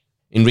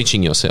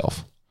enriching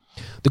yourself.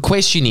 The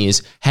question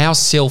is, how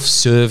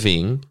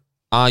self-serving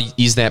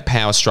is that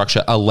power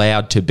structure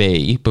allowed to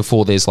be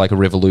before there's like a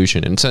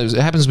revolution? And so it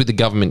happens with the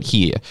government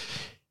here.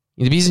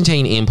 In the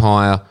Byzantine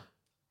Empire,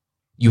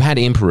 you had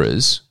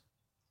emperors,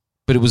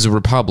 but it was a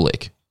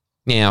republic.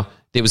 Now,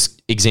 there was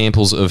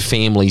examples of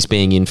families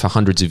being in for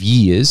hundreds of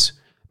years,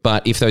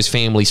 but if those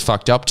families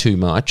fucked up too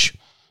much,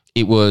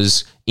 it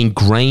was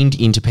ingrained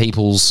into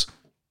people's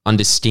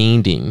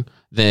understanding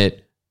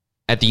that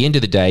at the end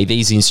of the day,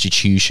 these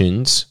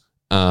institutions,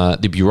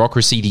 the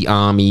bureaucracy, the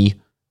army,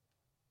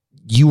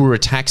 you were a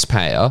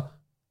taxpayer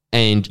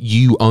and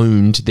you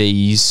owned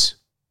these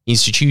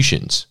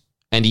institutions.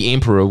 And the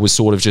emperor was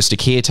sort of just a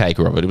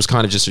caretaker of it. It was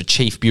kind of just a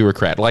chief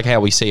bureaucrat, like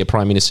how we see a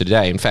prime minister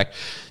today. In fact,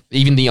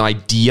 even the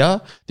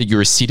idea that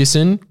you're a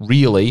citizen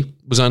really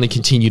was only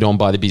continued on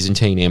by the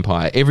Byzantine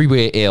Empire.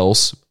 Everywhere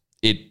else,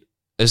 it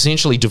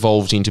essentially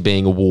devolved into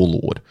being a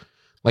warlord.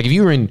 Like if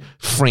you were in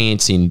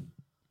France in,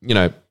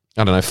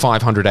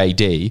 500 AD,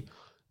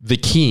 the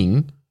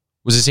king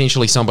was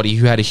essentially somebody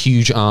who had a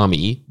huge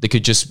army that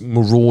could just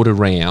maraud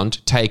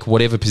around, take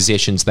whatever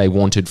possessions they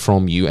wanted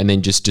from you, and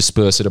then just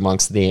disperse it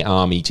amongst their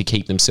army to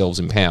keep themselves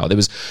in power. There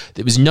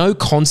was no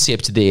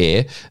concept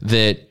there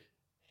that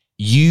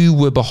you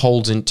were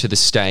beholden to the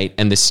state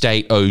and the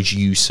state owed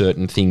you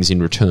certain things in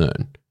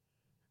return.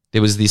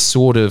 There was this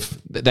sort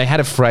of... They had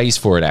a phrase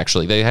for it,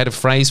 actually. They had a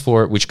phrase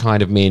for it which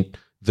kind of meant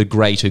the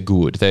greater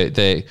good.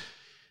 The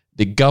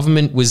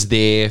government was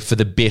there for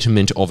the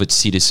betterment of its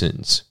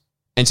citizens.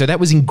 And so that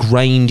was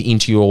ingrained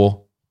into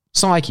your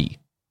psyche.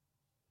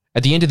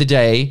 At the end of the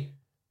day,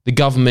 the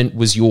government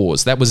was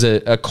yours. That was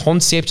a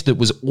concept that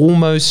was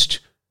almost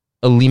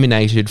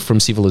eliminated from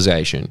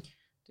civilization.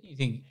 Do you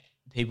think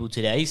people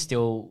today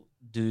still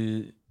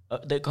do...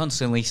 They're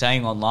constantly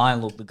saying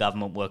online, look, the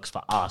government works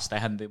for us. They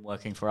haven't been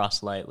working for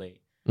us lately.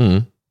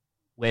 Mm.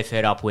 We're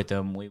fed up with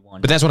them. We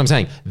want... But that's what I'm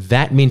saying.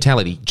 That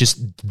mentality,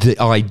 just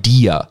the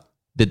idea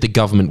that the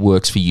government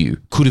works for you,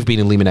 could have been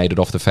eliminated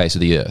off the face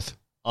of the earth.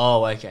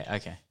 Oh,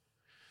 okay.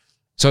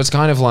 So it's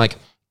kind of like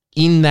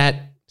in that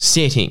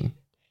setting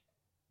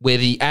where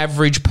the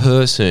average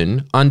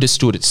person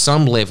understood at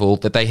some level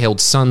that they held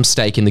some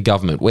stake in the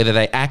government, whether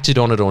they acted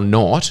on it or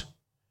not,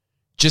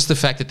 just the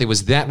fact that there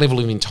was that level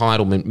of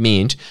entitlement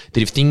meant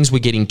that if things were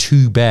getting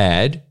too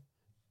bad,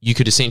 you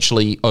could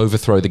essentially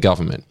overthrow the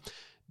government.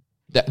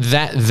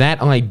 That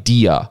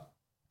idea,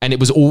 and it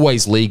was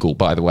always legal,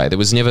 by the way. There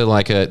was never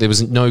there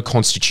was no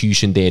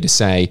constitution there to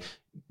say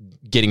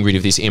getting rid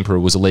of this emperor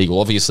was illegal.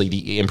 Obviously,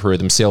 the emperor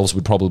themselves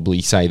would probably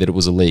say that it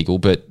was illegal,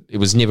 but it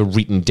was never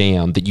written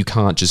down that you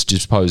can't just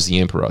depose the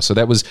emperor. So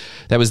that was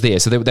there.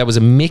 So that was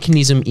a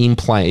mechanism in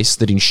place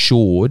that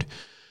ensured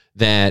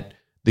that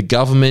the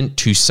government,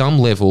 to some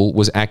level,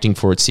 was acting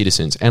for its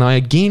citizens. And I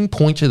again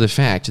point to the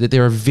fact that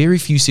there are very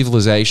few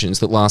civilizations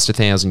that last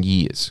 1,000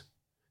 years.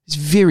 There's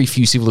very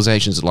few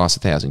civilizations that last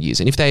 1,000 years.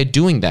 And if they are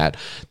doing that,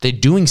 they're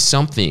doing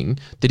something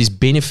that is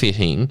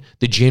benefiting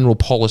the general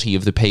polity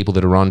of the people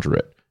that are under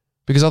it.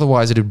 Because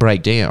otherwise it would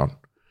break down,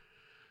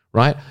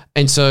 right?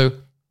 And so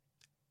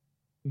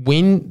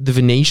when the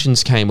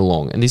Venetians came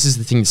along, and this is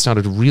the thing that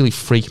started to really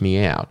freak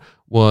me out,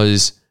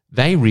 was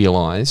they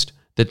realized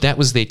that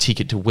was their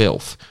ticket to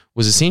wealth,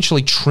 was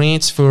essentially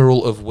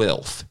transferal of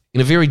wealth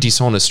in a very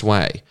dishonest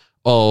way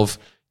of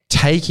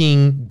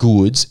taking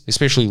goods,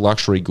 especially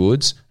luxury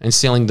goods, and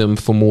selling them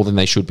for more than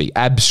they should be.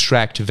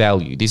 Abstract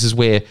value. This is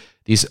where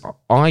this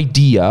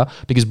idea,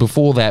 because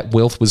before that,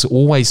 wealth was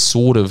always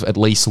sort of at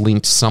least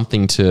linked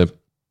something to...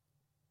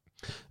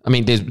 I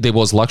mean, there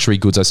was luxury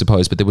goods, I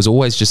suppose, but there was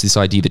always just this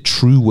idea that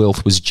true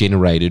wealth was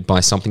generated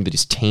by something that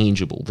is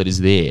tangible, that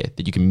is there,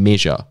 that you can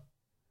measure.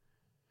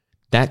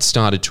 That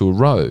started to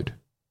erode.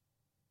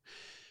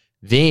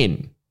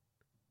 Then,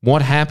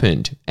 what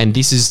happened, and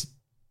this is,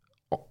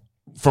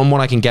 from what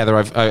I can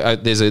gather,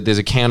 there's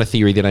a counter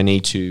theory that I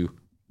need to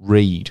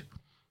read.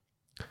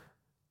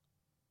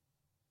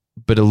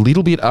 But a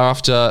little bit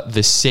after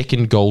the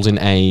second golden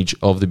age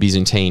of the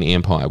Byzantine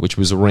Empire, which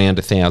was around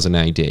 1000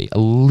 AD, a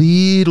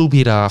little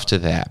bit after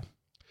that.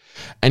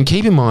 And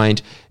keep in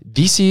mind,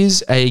 this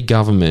is a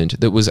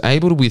government that was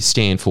able to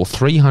withstand for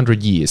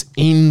 300 years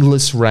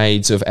endless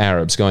raids of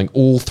Arabs going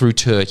all through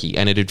Turkey,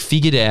 and it had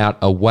figured out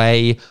a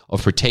way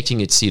of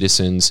protecting its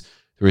citizens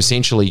through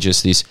essentially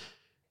just this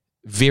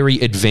very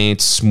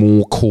advanced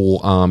small core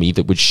army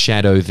that would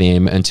shadow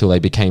them until they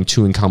became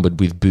too encumbered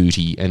with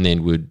booty and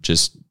then would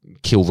just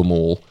kill them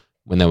all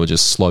when they were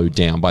just slowed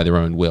down by their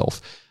own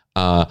wealth.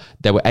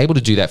 They were able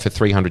to do that for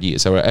 300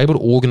 years. They were able to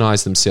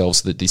organize themselves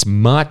so that this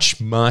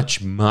much,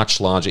 much, much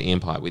larger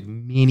empire with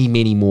many,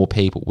 many more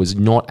people was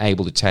not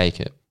able to take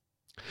it.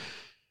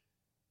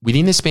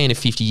 Within the span of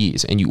 50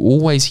 years, and you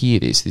always hear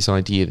this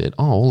idea that,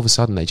 all of a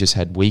sudden they just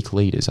had weak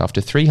leaders.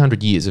 After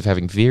 300 years of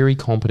having very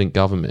competent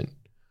government,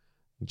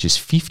 in just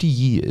 50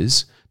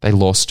 years, they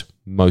lost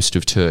most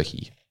of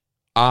Turkey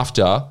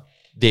after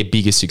their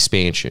biggest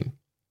expansion.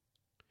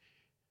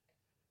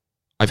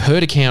 I've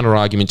heard a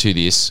counter-argument to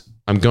this.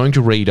 I'm going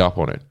to read up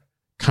on it.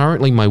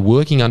 Currently, my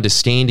working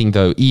understanding,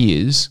 though,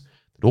 is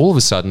that all of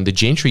a sudden the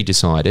gentry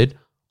decided,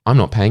 I'm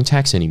not paying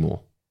tax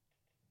anymore.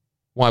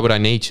 Why would I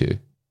need to?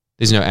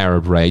 There's no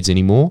Arab raids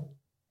anymore.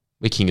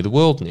 We're king of the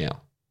world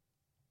now.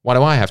 Why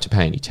do I have to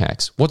pay any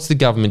tax? What's the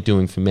government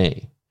doing for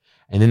me?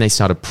 And then they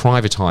started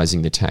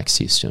privatizing the tax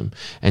system.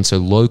 And so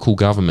local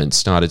governments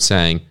started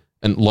saying,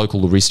 and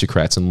local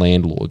aristocrats and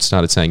landlords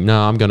started saying,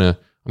 no, I'm going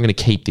to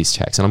keep this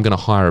tax and I'm going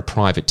to hire a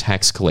private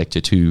tax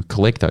collector to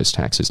collect those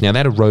taxes. Now,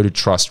 that eroded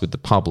trust with the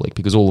public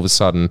because all of a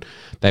sudden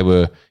they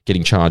were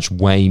getting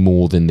charged way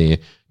more than their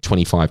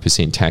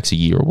 25% tax a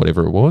year or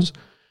whatever it was.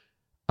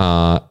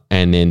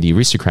 And then the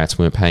aristocrats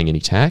weren't paying any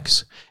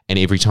tax. And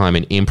every time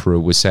an emperor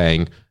was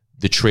saying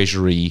the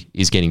treasury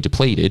is getting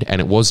depleted,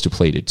 and it was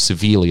depleted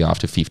severely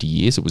after 50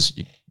 years, it was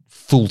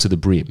full to the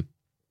brim.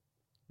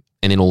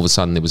 And then all of a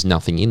sudden there was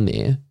nothing in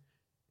there.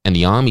 And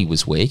the army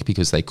was weak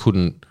because they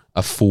couldn't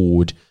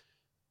afford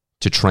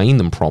to train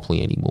them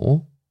properly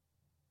anymore.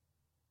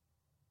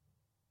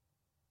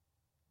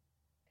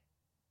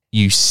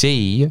 You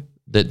see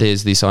that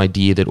there's this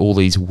idea that all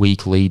these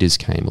weak leaders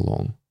came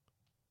along.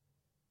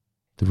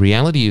 The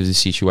reality of the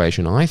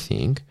situation, I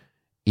think,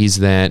 is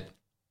that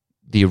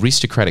the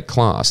aristocratic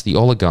class, the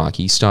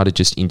oligarchy, started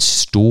just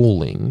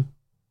installing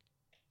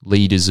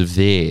leaders of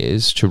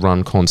theirs to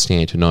run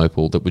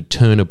Constantinople that would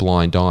turn a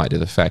blind eye to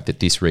the fact that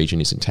this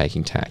region isn't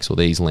taking tax or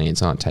these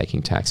lands aren't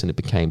taking tax, and it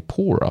became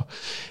poorer.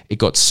 It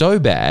got so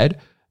bad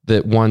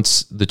that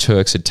once the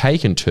Turks had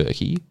taken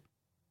Turkey,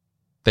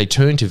 they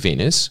turned to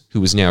Venice,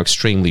 who was now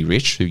extremely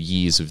rich through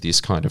years of this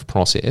kind of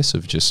process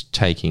of just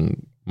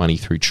taking money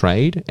through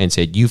trade, and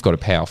said, you've got a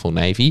powerful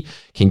navy.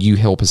 Can you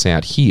help us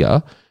out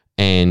here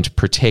and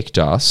protect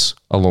us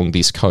along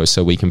this coast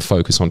so we can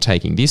focus on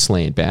taking this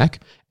land back?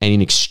 And in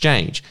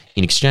exchange,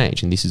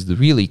 and this is the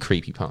really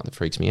creepy part that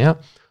freaks me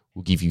out,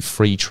 we'll give you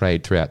free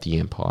trade throughout the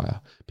empire,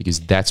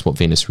 because that's what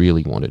Venice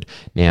really wanted.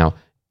 Now,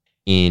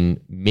 in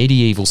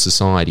medieval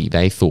society,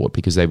 they thought,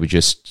 because they were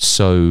just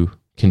so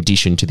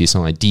conditioned to this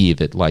idea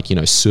that, like, you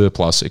know,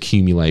 surplus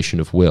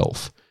accumulation of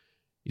wealth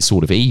is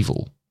sort of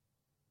evil.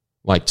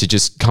 Like, to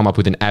just come up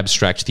with an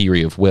abstract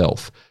theory of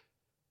wealth.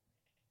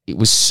 It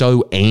was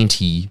so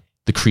anti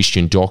the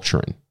Christian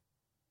doctrine.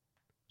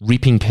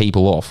 Ripping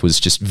people off was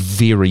just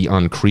very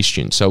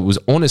un-Christian. So it was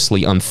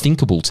honestly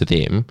unthinkable to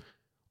them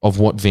of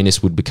what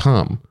Venice would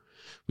become,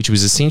 which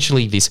was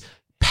essentially this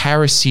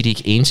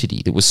parasitic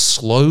entity that was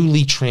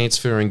slowly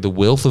transferring the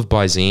wealth of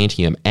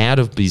Byzantium out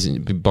of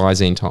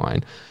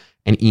Byzantine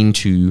and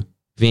into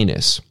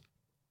Venice.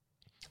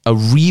 A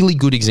really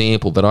good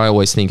example that I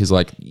always think is,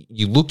 like,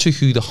 you look to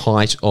who the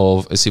height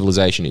of a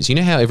civilization is. You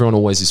know how everyone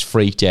always is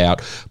freaked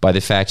out by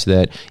the fact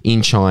that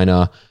in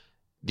China,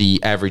 the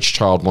average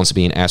child wants to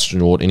be an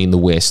astronaut, and in the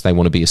West, they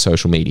want to be a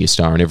social media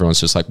star, and everyone's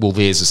just like, well,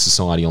 there's a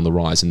society on the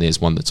rise and there's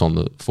one that's on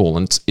the fall.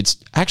 And it's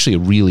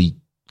actually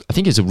I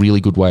think it's a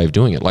really good way of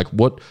doing it. Like,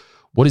 what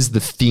is the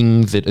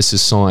thing that a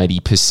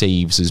society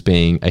perceives as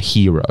being a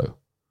hero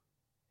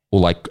or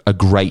like a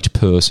great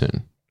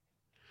person?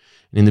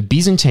 In the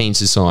Byzantine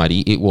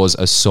society, it was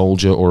a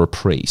soldier or a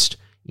priest.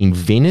 In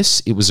Venice,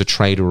 it was a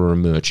trader or a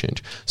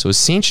merchant. So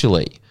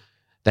essentially,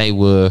 they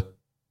were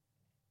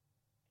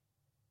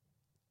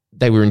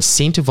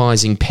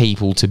incentivizing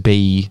people to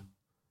be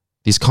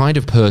this kind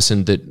of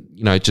person that,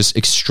 you know, just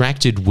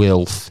extracted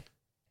wealth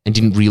and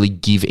didn't really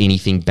give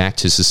anything back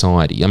to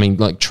society. I mean,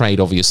 like, trade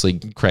obviously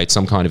creates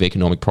some kind of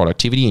economic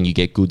productivity and you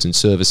get goods and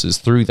services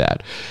through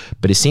that.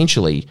 But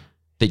essentially,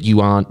 that you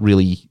aren't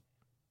really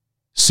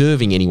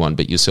serving anyone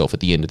but yourself at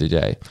the end of the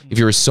day. If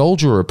you're a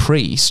soldier or a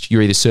priest,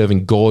 you're either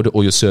serving God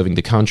or you're serving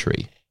the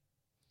country.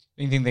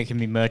 Do you think there can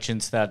be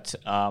merchants that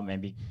are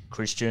maybe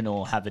Christian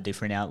or have a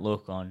different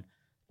outlook on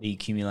the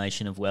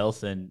accumulation of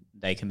wealth, and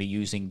they can be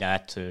using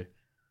that to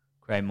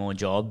create more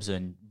jobs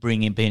and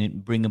bring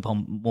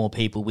upon more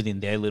people within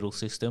their little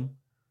system?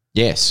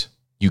 Yes,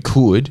 you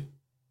could,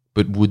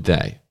 but would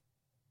they?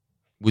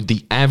 Would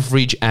the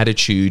average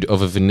attitude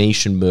of a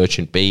Venetian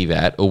merchant be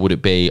that, or would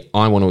it be,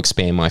 I want to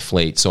expand my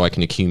fleet so I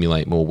can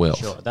accumulate more wealth?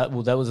 Sure, that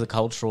was the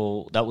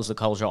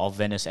culture of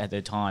Venice at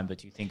the time. But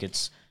do you think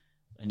it's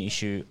an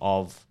issue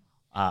of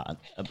a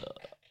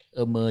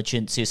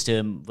merchant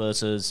system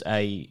versus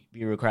a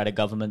bureaucratic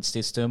government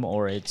system,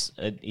 or it's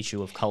an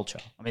issue of culture?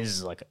 I mean, this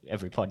is like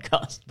every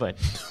podcast, but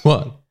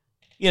what?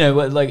 You know,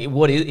 like,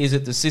 what is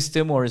it, the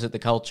system or is it the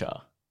culture?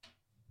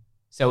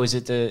 So is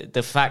it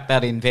the fact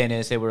that in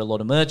Venice there were a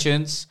lot of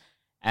merchants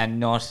and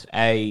not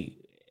a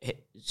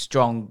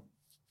strong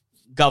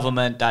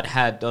government that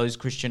had those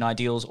Christian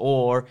ideals,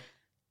 or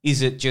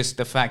is it just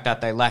the fact that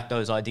they lack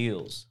those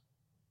ideals?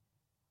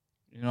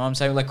 You know what I'm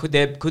saying? Like, could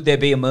there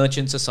be a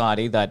merchant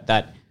society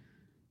that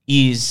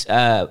is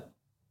a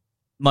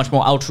much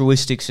more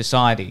altruistic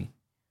society?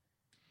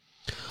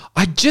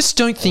 I just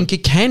don't think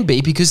it can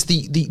be, because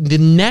the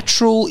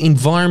natural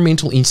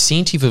environmental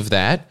incentive of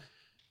that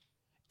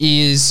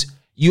is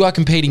you are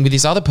competing with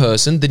this other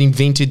person that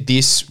invented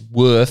this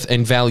worth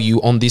and value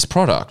on this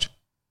product.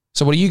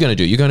 So what are you going to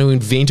do? You're going to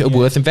invent a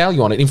worth and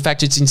value on it. In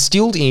fact, it's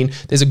instilled in,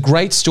 there's a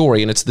great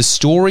story, and it's the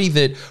story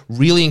that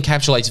really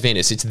encapsulates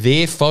Venice. It's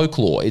their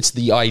folklore. It's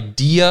the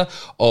idea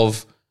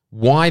of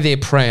why they're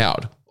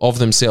proud of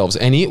themselves.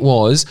 And it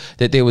was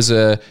that there was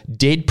a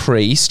dead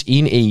priest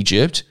in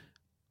Egypt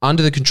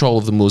under the control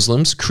of the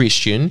Muslims,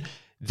 Christian.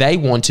 They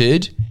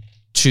wanted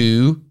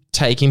to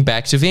take him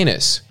back to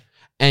Venice.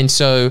 And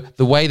so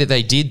the way that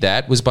they did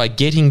that was by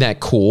getting that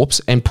corpse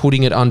and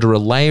putting it under a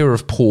layer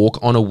of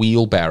pork on a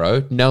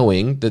wheelbarrow,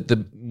 knowing that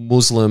the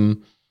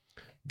Muslim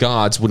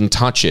guards wouldn't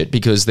touch it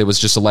because there was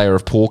just a layer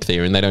of pork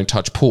there and they don't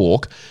touch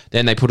pork.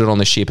 Then they put it on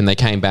the ship and they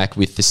came back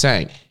with the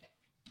saint.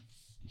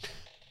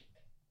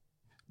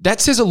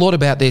 That says a lot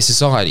about their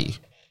society.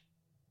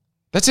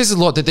 That says a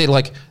lot that they're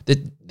like,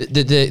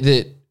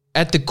 the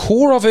at the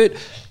core of it,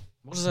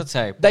 what does that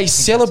say? They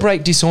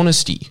celebrate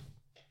dishonesty.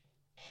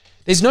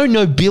 There's no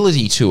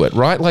nobility to it,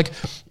 right? Like,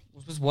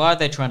 why are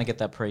they trying to get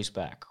that priest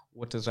back?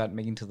 What does that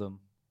mean to them?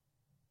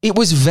 It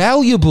was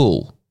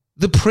valuable.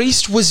 The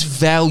priest was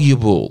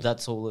valuable.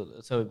 That's all.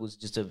 So it was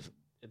just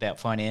about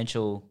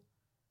financial.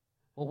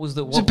 What was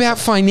the? It was about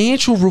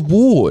financial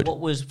reward. What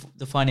was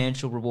the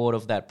financial reward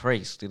of that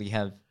priest? Did he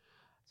have?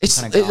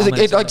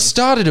 It like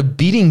started a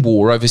bidding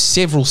war over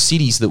several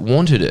cities that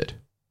wanted it.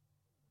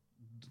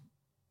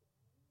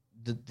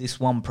 This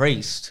one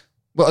priest.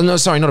 Well, no,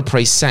 sorry, not a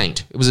priest,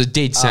 saint. It was a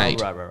dead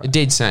saint. Right. A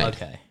dead saint.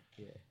 Okay.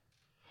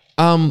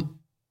 Yeah.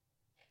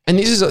 And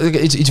this is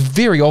it's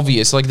very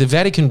obvious. Like the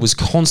Vatican was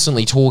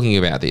constantly talking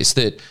about this,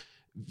 that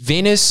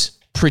Venice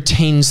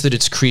pretends that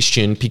it's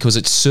Christian because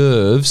it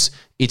serves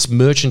its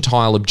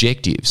mercantile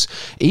objectives.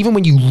 Even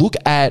when you look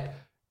at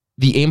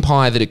the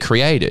empire that it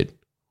created,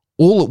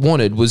 all it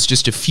wanted was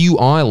just a few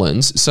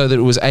islands so that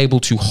it was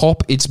able to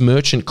hop its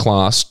merchant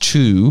class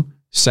to,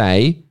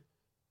 say,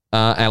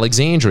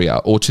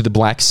 Alexandria or to the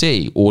Black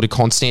Sea or to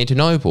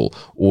Constantinople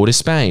or to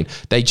Spain.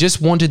 They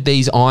just wanted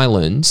these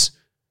islands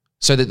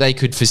so that they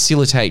could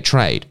facilitate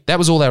trade. That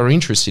was all they were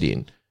interested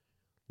in.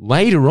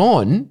 Later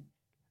on,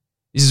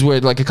 this is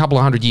where like a couple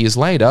of 100 years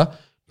later,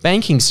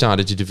 banking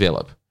started to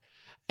develop.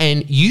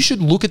 And you should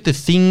look at the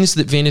things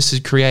that Venice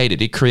had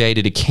created. It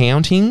created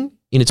accounting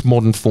in its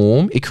modern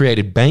form. It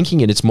created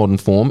banking in its modern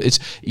form.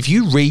 If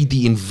you read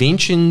the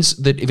inventions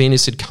that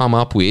Venice had come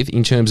up with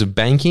in terms of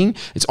banking,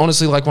 it's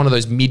honestly like one of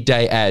those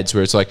midday ads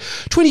where it's like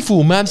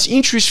 24 months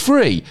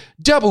interest-free,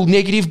 double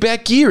negative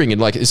back gearing. And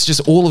like, it's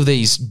just all of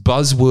these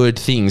buzzword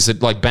things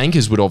that like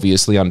bankers would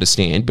obviously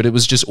understand, but it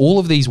was just all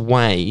of these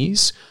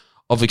ways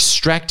of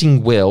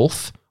extracting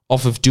wealth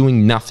off of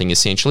doing nothing,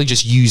 essentially,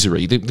 just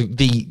usury.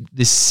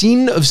 The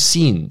sin of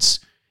sins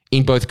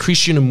in both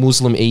Christian and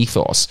Muslim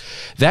ethos,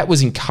 that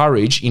was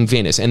encouraged in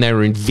Venice, and they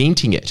were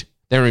inventing it.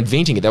 They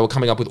were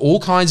coming up with all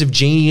kinds of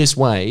genius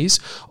ways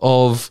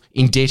of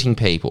indebting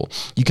people.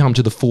 You come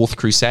to the Fourth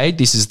Crusade.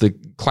 This is the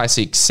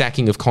classic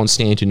sacking of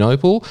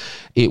Constantinople.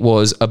 It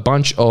was a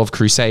bunch of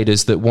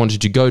crusaders that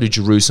wanted to go to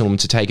Jerusalem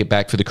to take it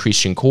back for the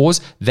Christian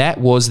cause. That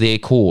was their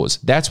cause.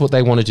 That's what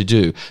they wanted to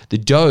do. The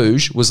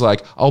Doge was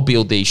like, I'll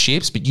build these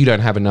ships, but you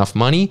don't have enough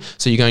money,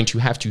 so you're going to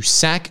have to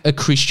sack a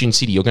Christian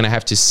city. You're going to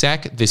have to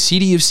sack the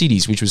city of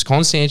cities, which was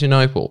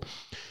Constantinople.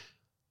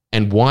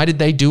 And why did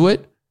they do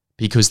it?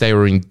 Because they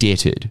were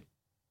indebted.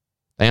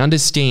 They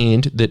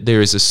understand that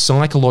there is a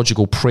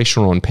psychological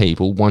pressure on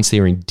people once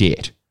they're in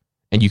debt,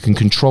 and you can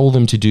control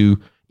them to do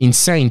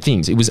insane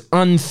things. It was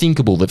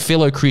unthinkable that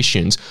fellow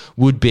Christians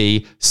would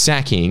be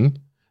sacking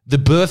the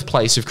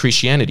birthplace of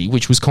Christianity,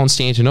 which was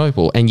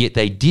Constantinople, and yet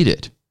they did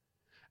it.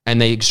 And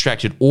they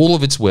extracted all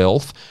of its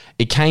wealth.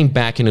 It came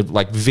back in a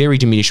like very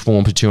diminished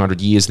form for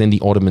 200 years. Then the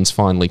Ottomans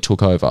finally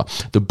took over.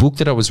 The book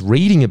that I was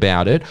reading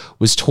about it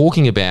was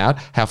talking about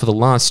how for the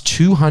last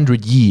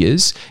 200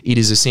 years, it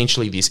is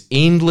essentially this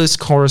endless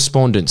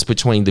correspondence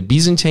between the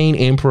Byzantine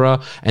emperor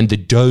and the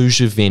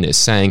Doge of Venice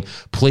saying,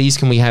 please,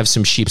 can we have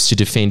some ships to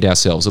defend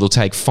ourselves? It'll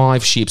take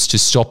 5 ships to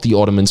stop the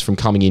Ottomans from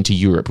coming into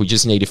Europe. We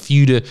just need a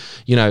few to,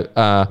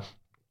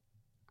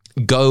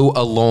 go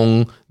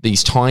along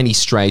these tiny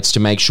straits to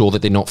make sure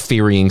that they're not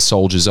ferrying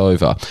soldiers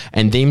over,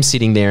 and them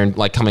sitting there and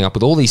like coming up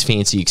with all these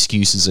fancy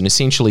excuses and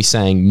essentially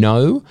saying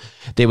no.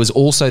 There was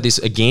also this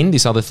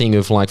other thing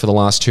of like for the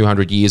last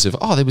 200 years of,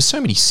 there was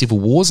so many civil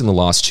wars in the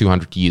last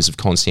 200 years of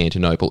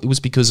Constantinople. It was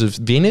because of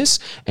Venice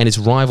and its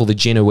rival, the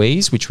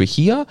Genoese, which were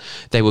here.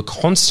 They were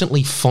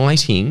constantly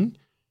funding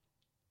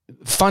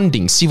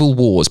civil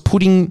wars,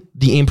 putting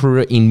the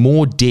emperor in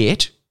more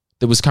debt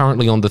that was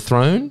currently on the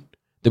throne,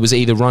 that was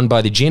either run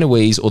by the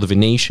Genoese or the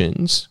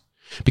Venetians,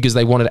 because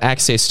they wanted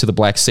access to the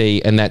Black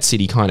Sea, and that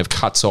city kind of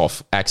cuts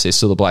off access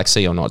to the Black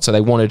Sea or not. So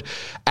they wanted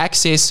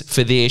access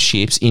for their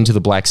ships into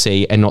the Black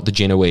Sea and not the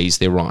Genoese,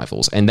 their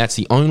rivals. And that's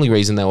the only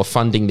reason they were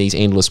funding these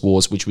endless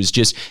wars, which was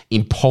just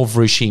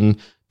impoverishing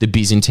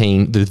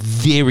the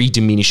very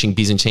diminishing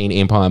Byzantine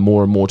Empire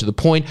more and more, to the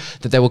point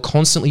that they were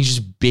constantly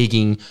just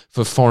begging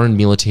for foreign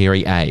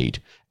military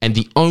aid. And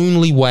the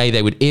only way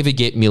they would ever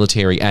get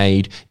military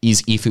aid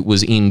is if it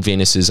was in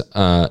Venice's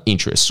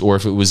interests or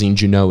if it was in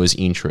Genoa's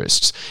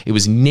interests. It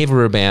was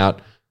never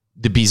about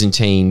the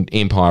Byzantine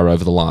Empire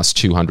over the last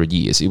 200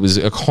 years. It was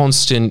a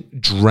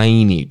constant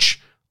drainage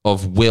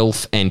of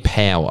wealth and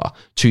power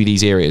to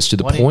these areas, to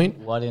the point...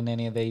 Why didn't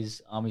any of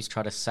these armies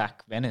try to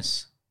sack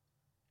Venice?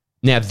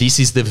 Now, this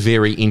is the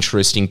very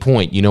interesting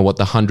point. You know what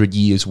the 100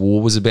 Years'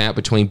 War was about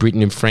between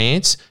Britain and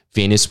France?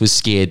 Venice was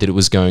scared that it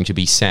was going to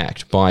be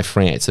sacked by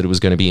France, that it was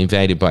going to be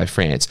invaded by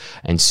France.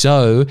 And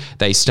so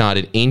they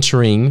started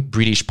entering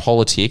British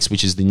politics,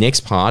 which is the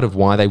next part of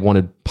why they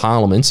wanted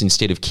parliaments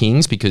instead of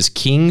kings, because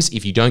kings,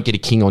 if you don't get a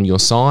king on your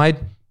side,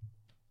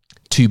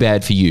 too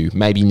bad for you.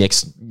 Maybe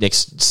next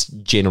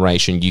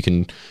generation you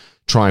can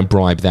try and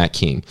bribe that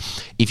king.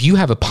 If you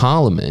have a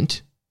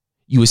parliament,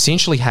 you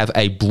essentially have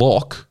a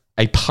bloc,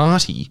 a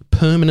party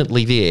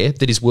permanently there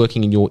that is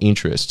working in your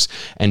interests.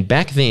 And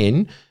back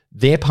then,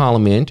 their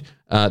parliament,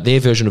 their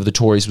version of the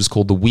Tories was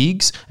called the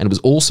Whigs, and it was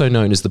also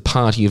known as the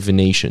Party of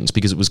Venetians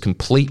because it was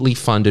completely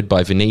funded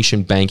by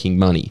Venetian banking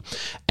money.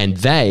 And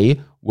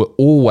they were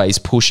always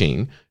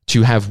pushing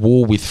to have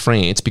war with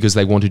France because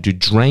they wanted to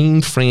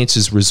drain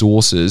France's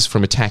resources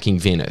from attacking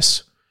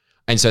Venice.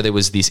 And so there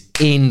was this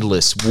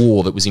endless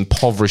war that was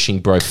impoverishing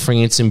both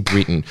France and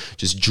Britain,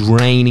 just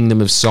draining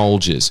them of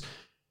soldiers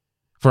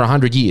for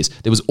 100 years.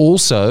 There was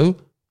also,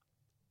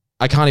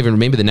 I can't even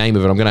remember the name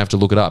of it, I'm going to have to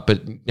look it up,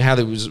 but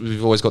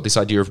we've always got this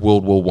idea of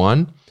World War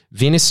I.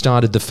 Venice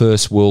started the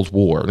First World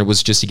War, and it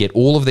was just to get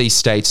all of these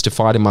states to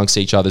fight amongst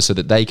each other so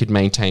that they could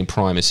maintain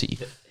primacy.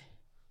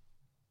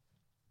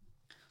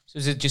 So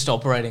is it just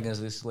operating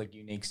as this like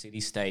unique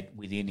city-state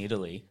within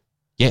Italy?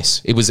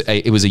 Yes, it was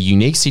a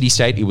unique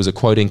city-state. It was a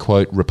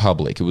quote-unquote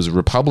republic. It was a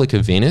Republic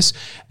of Venice,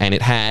 and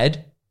it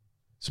had,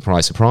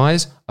 surprise,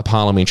 surprise, a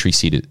parliamentary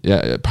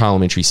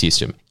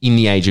system in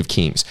the Age of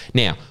Kings.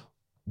 Now,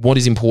 what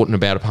is important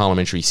about a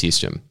parliamentary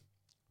system?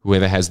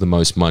 Whoever has the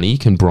most money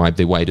can bribe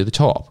their way to the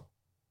top.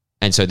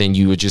 And so then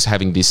you were just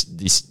having this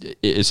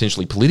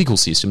essentially political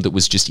system that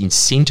was just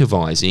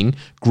incentivizing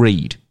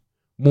greed,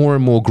 more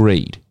and more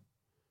greed.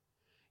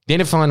 Then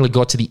it finally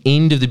got to the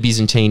end of the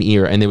Byzantine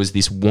era, and there was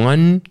this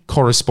one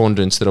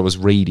correspondence that I was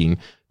reading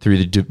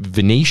through the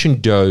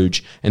Venetian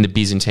Doge and the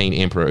Byzantine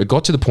Emperor. It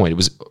got to the point, it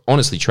was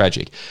honestly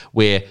tragic,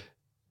 where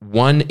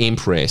one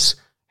empress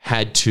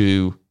had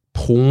to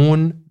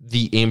pawn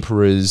the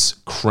emperor's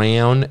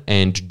crown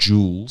and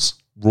jewels,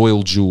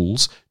 royal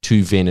jewels,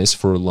 to Venice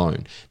for a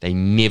loan. They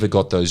never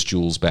got those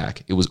jewels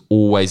back. It was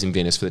always in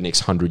Venice for the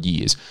next 100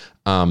 years.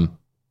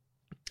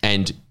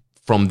 And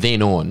from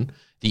then on,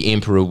 the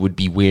emperor would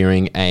be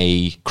wearing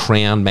a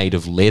crown made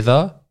of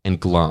leather and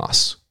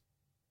glass.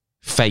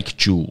 Fake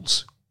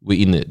jewels were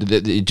in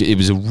it. It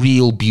was a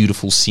real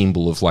beautiful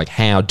symbol of like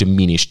how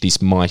diminished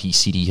this mighty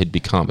city had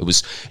become. It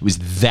was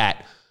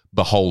that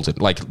beholden.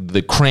 Like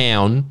the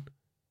crown,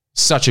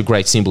 such a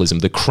great symbolism.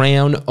 The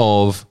crown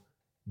of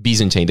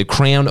Byzantine, the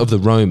crown of the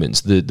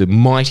Romans, the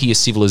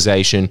mightiest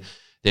civilization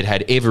that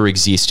had ever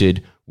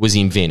existed was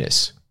in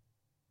Venice.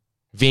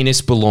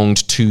 Venice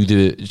belonged to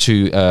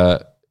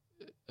the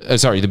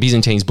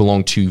Byzantines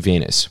belonged to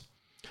Venice.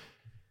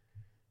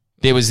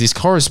 There was this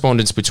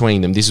correspondence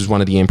between them. This was one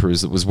of the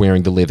emperors that was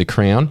wearing the leather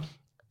crown,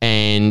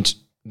 and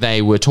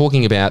they were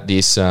talking about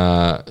this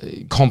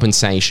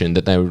compensation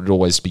that they would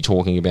always be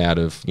talking about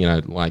of, you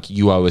know, like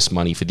you owe us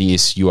money for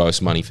this, you owe us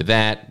money for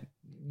that,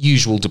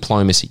 usual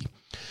diplomacy.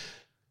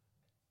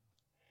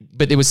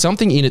 But there was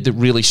something in it that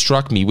really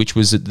struck me, which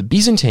was that the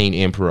Byzantine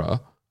emperor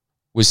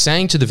was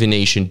saying to the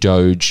Venetian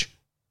Doge,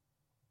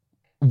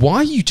 why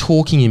are you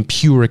talking in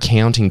pure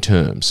accounting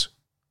terms?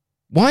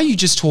 Why are you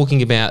just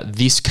talking about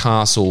this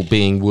castle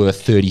being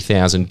worth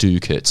 30,000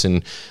 ducats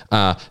and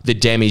the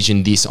damage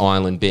in this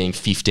island being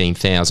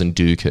 15,000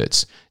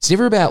 ducats? It's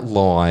never about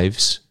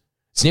lives.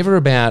 It's never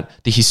about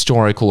the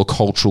historical or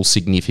cultural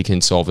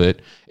significance of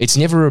it. It's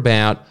never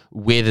about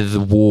whether the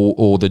war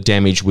or the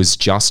damage was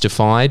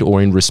justified or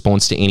in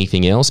response to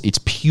anything else. It's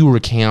pure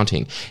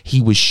accounting.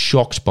 He was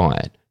shocked by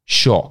it.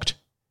 Shocked.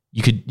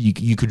 You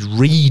could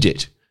read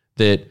it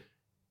that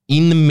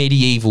in the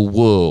medieval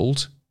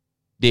world,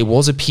 there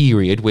was a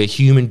period where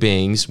human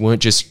beings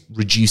weren't just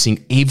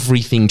reducing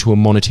everything to a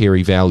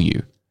monetary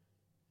value,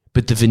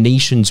 but the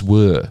Venetians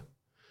were.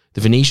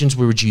 The Venetians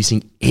were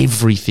reducing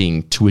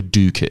everything to a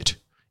ducat.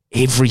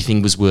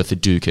 Everything was worth a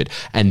ducat.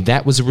 And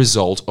that was a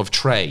result of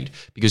trade,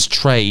 because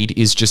trade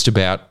is just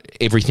about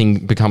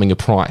everything becoming a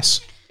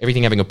price,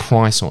 everything having a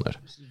price on it.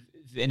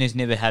 Venice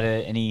never had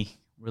any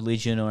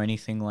religion or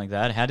anything like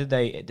that. How did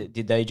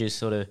they just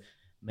sort of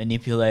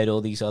manipulate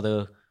all these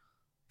other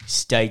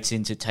states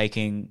into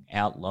taking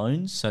out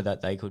loans so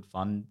that they could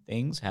fund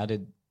things? How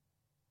did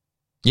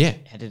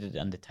it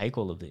undertake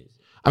all of this?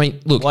 I mean,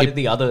 look,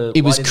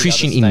 it was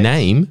Christian in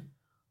name.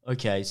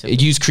 Okay, so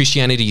it used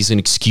Christianity as an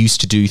excuse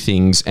to do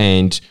things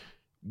and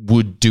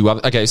would do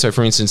other. Okay, so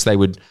for instance, they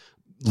would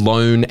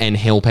loan and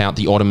help out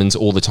the Ottomans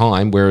all the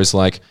time, whereas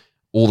like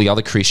all the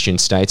other Christian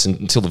states,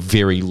 until the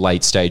very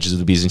late stages of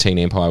the Byzantine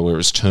Empire, where it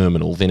was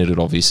terminal, then it would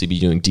obviously be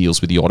doing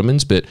deals with the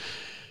Ottomans, but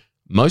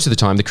most of the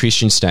time the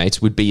Christian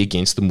states would be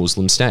against the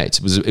Muslim states.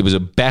 It was a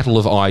battle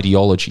of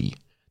ideology.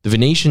 The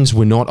Venetians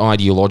were not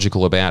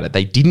ideological about it.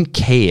 They didn't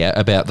care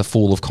about the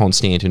fall of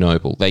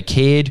Constantinople. They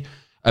cared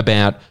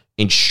about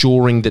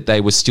ensuring that they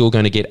were still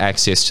going to get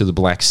access to the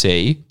Black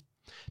Sea.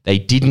 They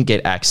didn't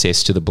get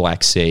access to the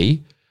Black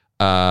Sea.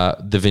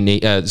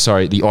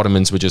 the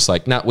Ottomans were just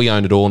like, nah, we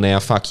own it all now.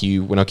 Fuck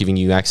you. We're not giving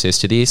you access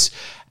to this.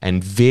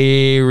 And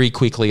very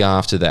quickly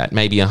after that,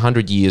 maybe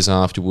 100 years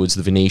afterwards,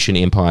 the Venetian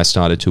Empire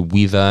started to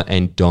wither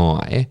and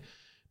die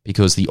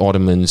because the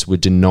Ottomans were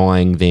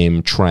denying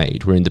them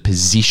trade, were in the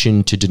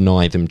position to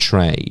deny them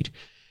trade.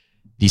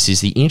 This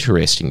is the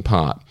interesting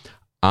part.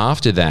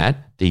 After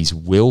that, these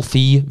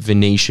wealthy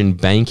Venetian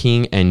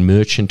banking and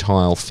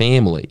mercantile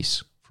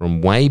families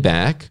from way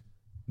back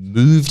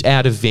moved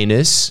out of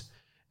Venice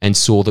and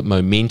saw that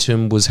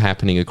momentum was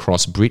happening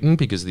across Britain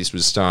because this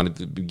was started at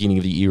the beginning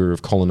of the era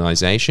of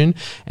colonization,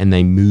 and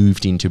they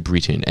moved into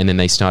Britain, and then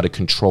they started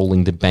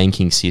controlling the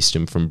banking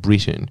system from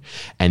Britain.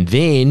 And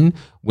then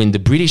when the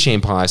British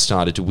Empire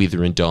started to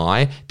wither and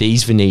die,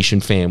 these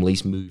Venetian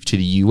families moved to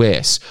the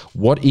US.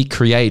 What it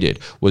created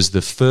was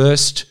the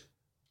first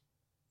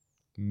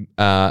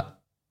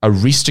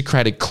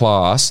aristocratic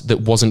class that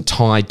wasn't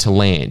tied to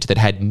land, that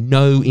had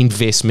no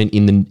investment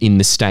in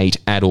the state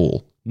at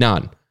all.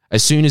 None.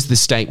 As soon as the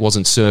state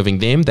wasn't serving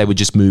them, they would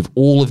just move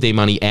all of their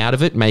money out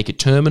of it, make it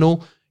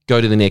terminal,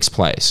 go to the next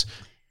place,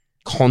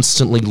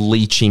 constantly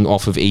leeching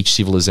off of each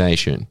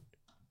civilization.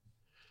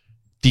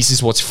 This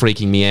is what's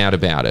freaking me out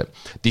about it.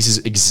 This is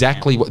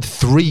exactly what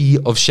 3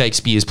 of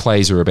Shakespeare's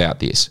plays are about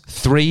this.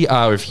 3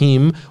 are of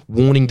him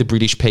warning the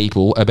British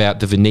people about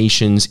the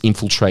Venetians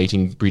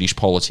infiltrating British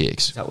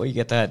politics. Is that where you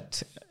get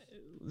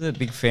the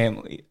big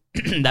family,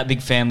 that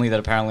big family that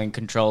apparently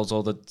controls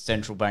all the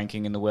central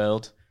banking in the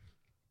world?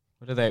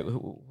 What are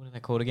they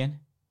called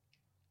again?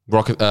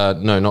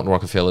 No, not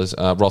Rockefellers.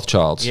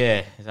 Rothschilds.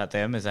 Yeah, is that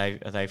them? Are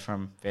they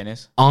from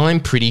Venice?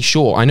 I'm pretty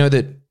sure. I know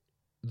that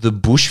the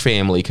Bush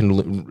family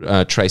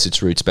can trace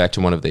its roots back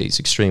to one of these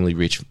extremely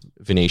rich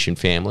Venetian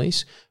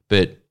families,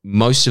 but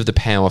most of the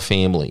power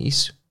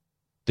families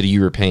that are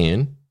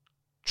European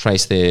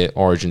trace their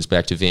origins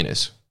back to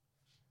Venice.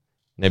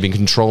 And they've been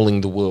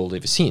controlling the world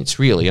ever since,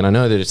 really. And I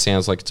know that it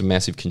sounds like it's a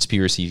massive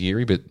conspiracy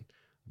theory, but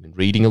I've been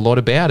reading a lot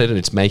about it and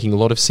it's making a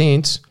lot of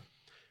sense.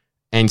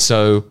 And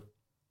so,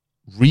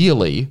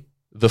 really,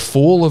 the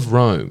fall of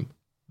Rome,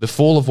 the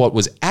fall of what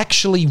was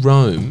actually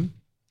Rome,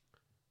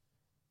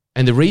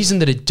 and the reason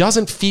that it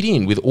doesn't fit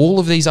in with all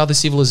of these other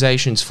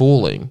civilizations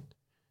falling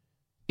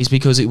is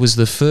because it was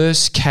the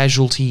first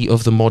casualty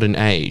of the modern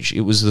age.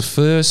 It was the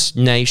first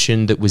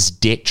nation that was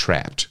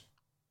debt-trapped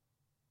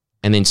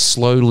and then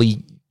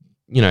slowly,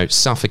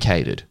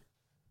 suffocated.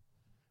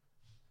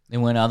 There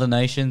weren't other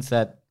nations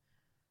that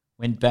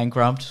went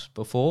bankrupt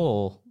before,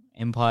 or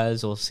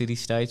empires or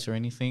city-states or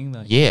anything?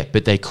 Yeah,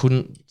 but they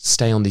couldn't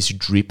stay on this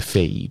drip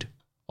feed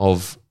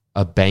of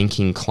a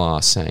banking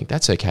class saying,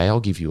 that's okay, I'll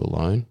give you a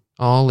loan.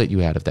 I'll let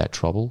you out of that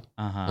trouble.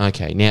 Uh-huh.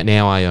 Okay,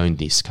 now I own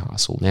this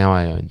castle. Now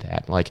I own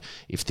that. Like,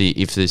 if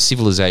the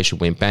civilization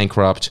went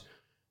bankrupt,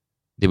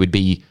 there would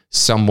be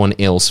someone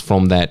else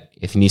from that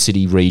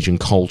ethnicity, region,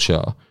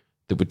 culture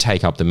that would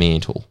take up the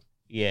mantle.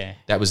 Yeah.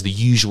 That was the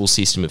usual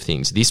system of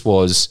things. This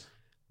was,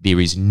 there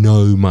is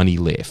no money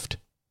left.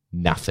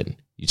 Nothing.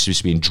 It's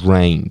just been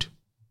drained,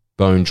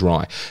 bone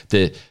dry.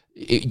 It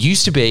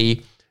used to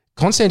be,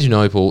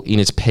 Constantinople in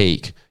its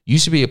peak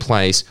used to be a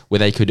place where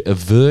they could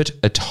avert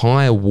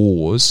entire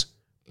wars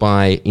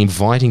by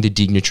inviting the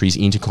dignitaries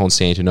into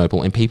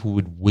Constantinople, and people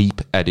would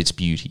weep at its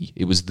beauty.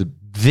 It was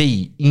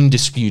the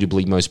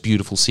indisputably most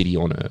beautiful city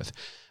on earth.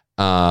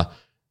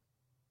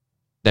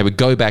 They would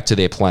go back to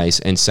their place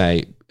and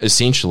say,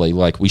 essentially,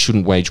 like, we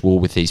shouldn't wage war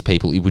with these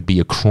people. It would be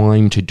a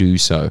crime to do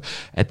so.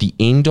 At the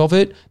end of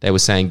it, they were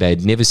saying they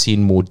had never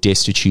seen more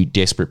destitute,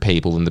 desperate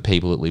people than the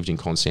people that lived in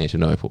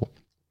Constantinople.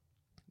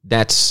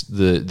 That's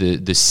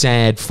the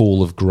sad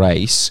fall of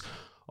grace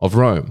of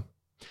Rome.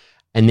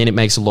 And then it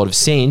makes a lot of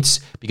sense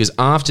because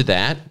after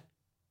that,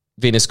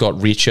 Venice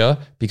got richer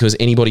because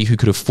anybody who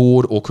could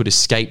afford or could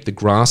escape the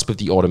grasp of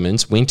the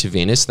Ottomans went to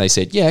Venice. They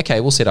said, yeah,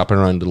 okay, we'll set up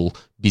our own little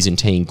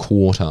Byzantine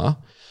quarter.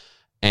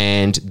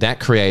 And that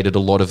created a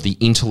lot of the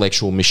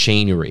intellectual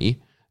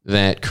machinery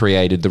that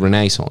created the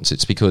Renaissance.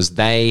 It's because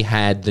they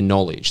had the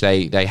knowledge.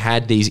 They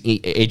had these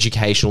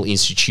educational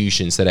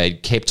institutions that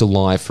had kept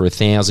alive for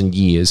 1,000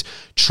 years,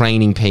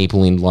 training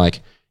people in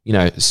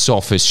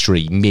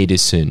sophistry,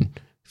 medicine,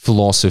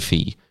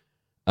 philosophy,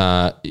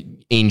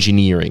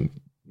 engineering,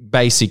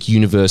 basic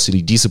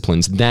university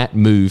disciplines. That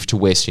moved to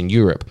Western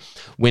Europe.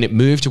 When it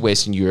moved to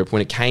Western Europe,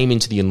 when it came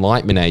into the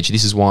Enlightenment age,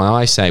 this is why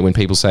I say when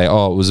people say,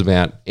 oh, it was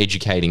about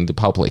educating the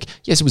public.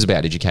 Yes, it was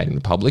about educating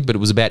the public, but it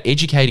was about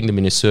educating them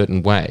in a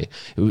certain way.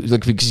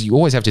 Because you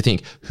always have to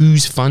think,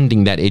 who's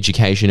funding that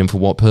education and for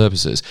what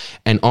purposes?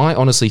 And I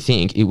honestly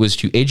think it was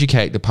to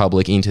educate the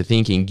public into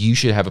thinking you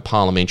should have a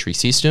parliamentary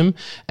system.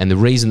 And the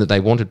reason that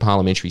they wanted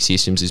parliamentary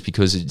systems is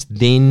because it's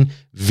then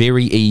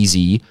very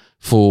easy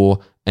for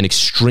an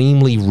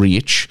extremely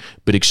rich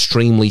but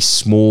extremely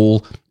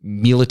small,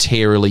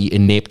 militarily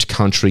inept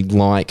country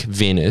like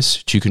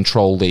Venice to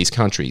control these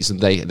countries.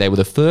 And they were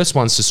the first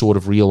ones to sort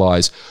of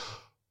realize,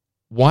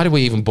 why do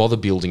we even bother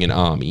building an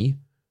army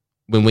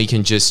when we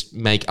can just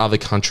make other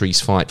countries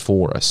fight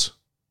for us?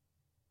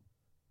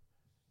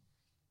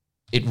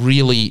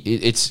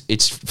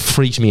 it's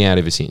freaked me out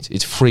ever since.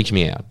 It's freaked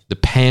me out. The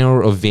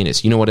power of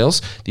Venice. You know what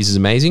else? This is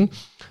amazing.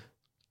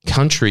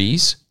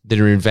 Countries that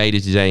are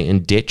invaded today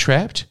and debt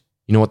trapped,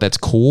 you know what that's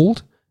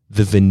called?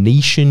 The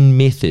Venetian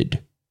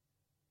method.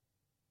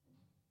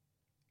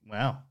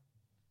 Wow.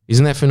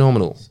 Isn't that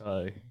phenomenal?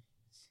 So,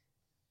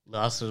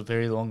 lasted a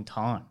very long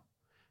time.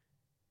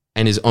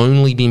 And has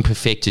only been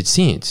perfected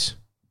since.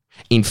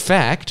 In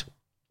fact,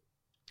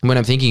 when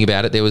I'm thinking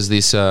about it, there was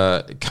this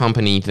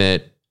company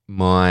that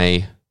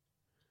my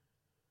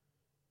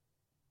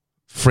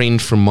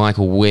friend from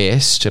Michael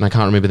West, and I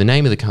can't remember the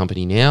name of the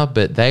company now,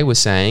 but they were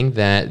saying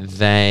that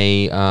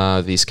they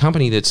are this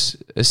company that's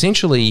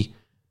essentially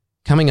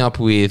coming up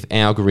with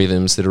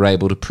algorithms that are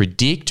able to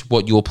predict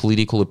what your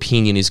political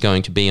opinion is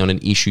going to be on an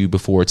issue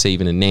before it's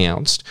even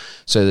announced,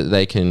 so that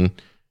they can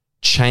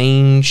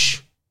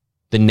change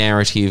the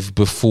narrative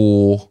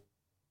before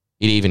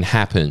it even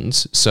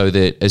happens, so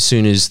that as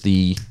soon as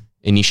the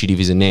initiative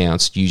is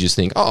announced, you just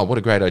think, oh, what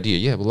a great idea.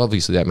 Yeah, well,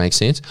 obviously that makes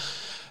sense.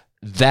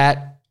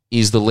 That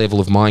is the level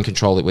of mind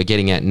control that we're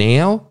getting at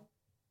now.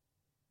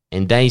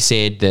 And they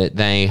said that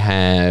they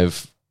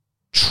have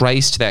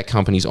traced that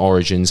company's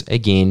origins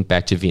again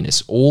back to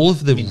Venice. All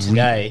of the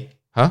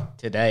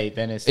Today,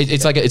 Venice.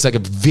 It's like a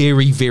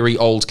very, very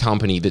old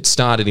company that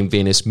started in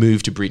Venice,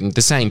 moved to Britain.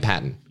 The same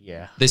pattern.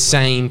 Yeah. The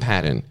same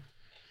pattern.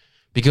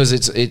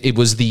 Because it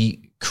was the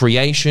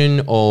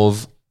creation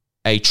of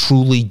a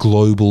truly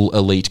global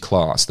elite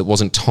class that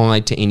wasn't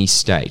tied to any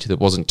state, that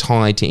wasn't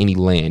tied to any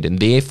land, and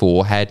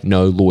therefore had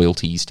no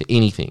loyalties to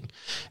anything.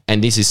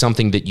 And this is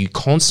something that you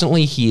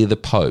constantly hear the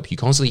Pope, you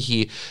constantly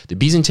hear the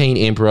Byzantine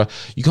Emperor,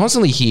 you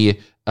constantly hear,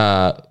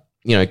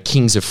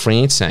 kings of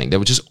France saying. They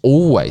were just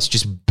always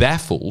just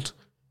baffled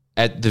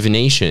at the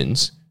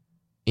Venetians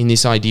in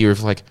this idea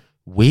of like,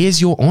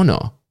 where's your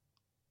honor?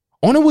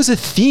 Honor was a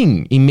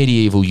thing in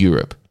medieval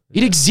Europe.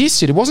 It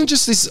existed. It wasn't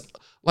just this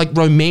like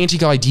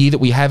romantic idea that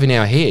we have in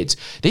our heads.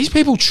 These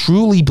people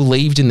truly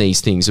believed in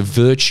these things of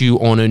virtue,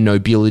 honor,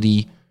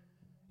 nobility,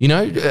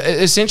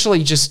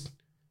 essentially just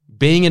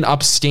being an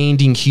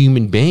upstanding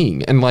human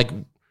being and like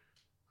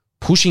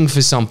pushing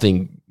for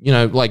something,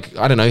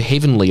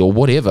 heavenly or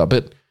whatever.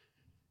 But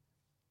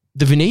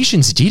the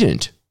Venetians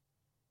didn't.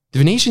 The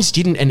Venetians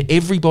didn't, and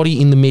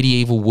everybody in the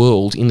medieval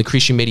world, in the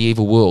Christian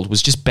medieval world,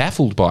 was just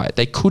baffled by it.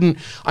 They couldn't,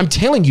 I'm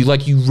telling you,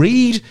 like you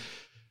read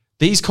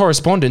these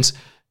correspondence,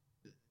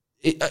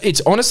 it's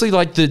honestly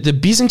like the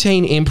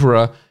Byzantine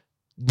emperor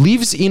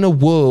lives in a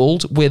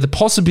world where the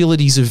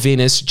possibilities of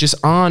Venice just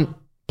aren't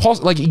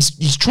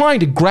he's trying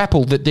to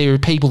grapple that there are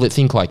people that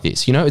think like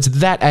this. It's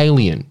that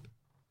alien.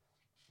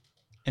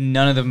 And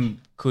none of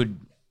them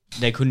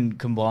couldn't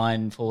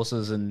combine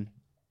forces and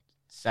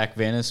sack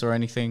Venice or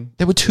anything.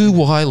 They were too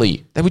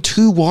wily.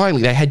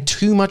 They had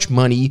too much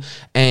money,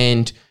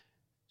 and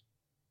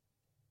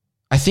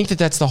I think that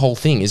that's the whole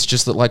thing. It's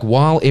just that like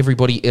while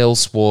everybody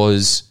else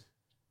was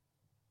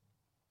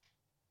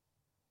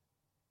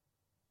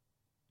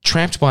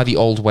trapped by the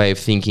old way of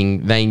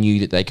thinking, they knew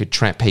that they could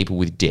trap people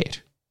with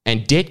debt.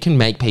 And debt can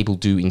make people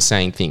do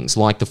insane things,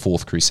 like the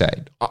Fourth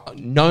Crusade,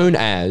 known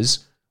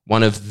as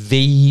one of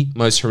the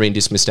most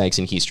horrendous mistakes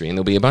in history. And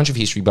there'll be a bunch of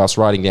history buffs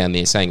writing down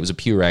there saying it was a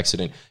pure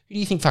accident. Who do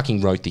you think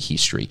fucking wrote the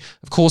history?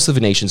 Of course the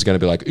Venetians are going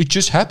to be like, it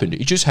just happened.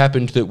 It just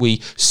happened that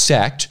we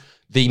sacked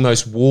the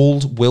most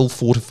walled,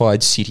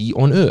 well-fortified city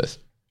on earth.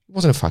 It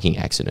wasn't a fucking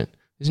accident.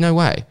 There's no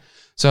way.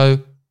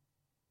 So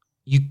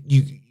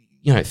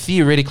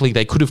theoretically,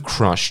 they could have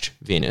crushed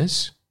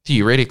Venice,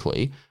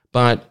 theoretically,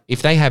 but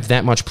if they have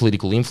that much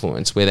political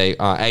influence where they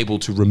are able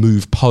to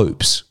remove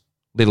popes,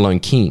 let alone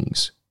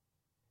kings,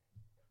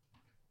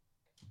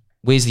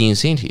 where's the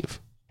incentive?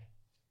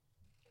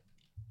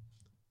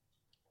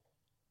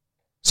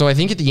 So I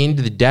think at the end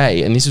of the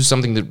day, and this is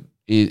something that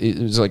it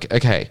was like,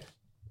 okay,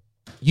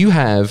 you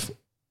have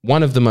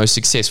one of the most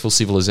successful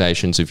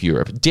civilizations of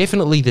Europe,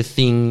 definitely the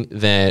thing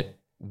that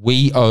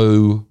we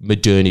owe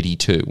modernity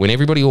to. When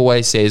everybody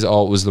always says,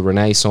 oh, it was the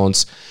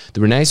Renaissance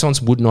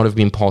would not have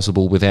been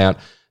possible without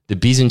the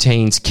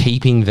Byzantines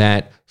keeping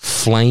that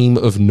flame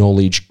of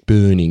knowledge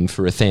burning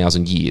for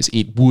 1,000 years.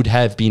 It would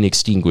have been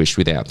extinguished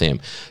without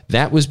them.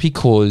 That was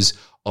because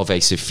of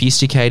a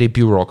sophisticated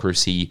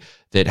bureaucracy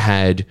that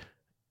had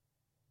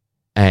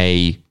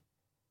an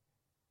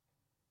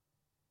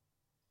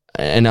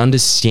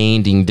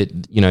understanding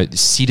that,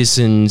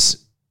 citizens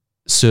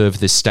serve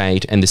the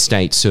state and the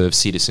state serve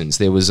citizens.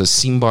 There was a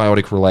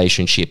symbiotic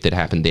relationship that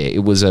happened there.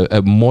 It was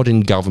a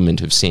modern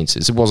government of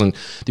senses.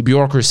 The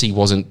bureaucracy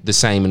wasn't the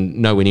same and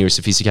nowhere near as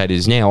sophisticated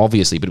as now,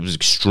 obviously, but it was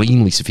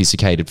extremely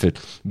sophisticated for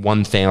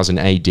 1000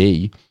 AD.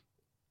 And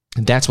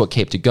that's what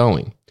kept it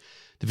going.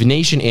 The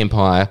Venetian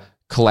Empire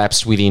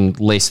collapsed within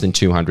less than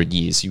 200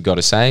 years, you've got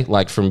to say.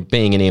 Like from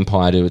being an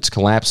empire to its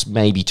collapse,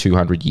 maybe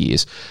 200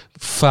 years.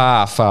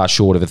 Far, far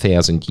short of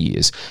 1,000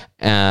 years.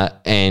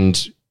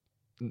 And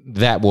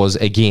that was,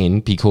 again,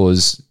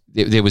 because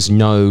there was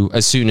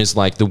as soon as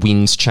like the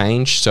winds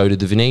changed, so did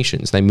the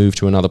Venetians. They moved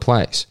to another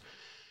place.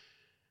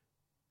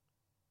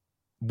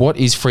 what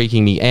is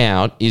freaking me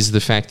out is the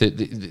fact that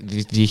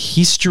the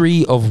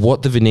history of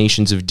what the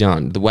Venetians have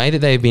done, the way that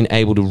they've been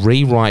able to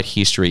rewrite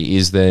history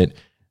is that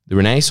the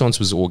Renaissance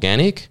was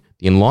organic,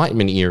 the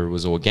Enlightenment era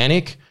was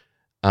organic,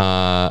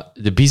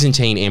 the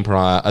Byzantine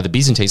Empire are the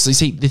Byzantines. So you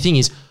see, the thing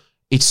is,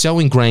 it's so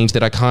ingrained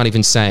that I can't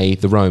even say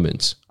the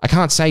Romans. I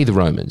can't say the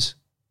Romans.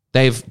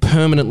 They've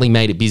permanently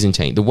made it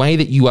Byzantine. The way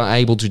that you are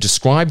able to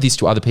describe this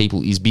to other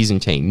people is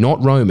Byzantine,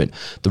 not Roman.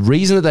 The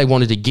reason that they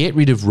wanted to get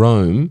rid of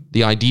Rome,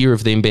 the idea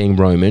of them being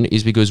Roman,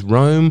 is because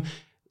Rome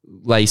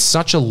lay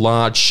such a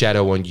large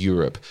shadow on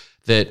Europe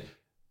that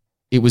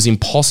it was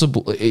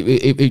impossible.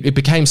 It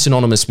became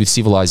synonymous with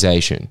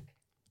civilization,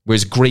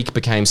 whereas Greek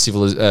became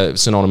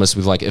synonymous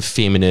with like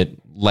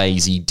effeminate,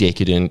 lazy,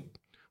 decadent,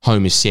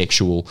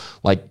 homosexual,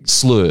 like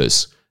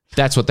slurs.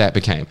 That's what that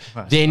became.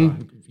 Right, then...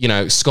 Right. You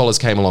know, scholars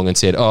came along and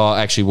said, oh,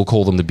 actually, we'll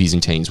call them the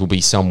Byzantines. We'll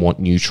be somewhat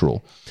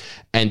neutral.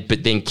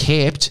 But then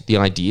kept the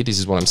idea, this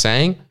is what I'm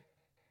saying,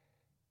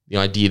 the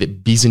idea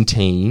that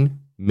Byzantine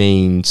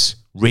means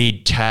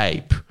red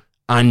tape,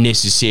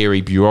 unnecessary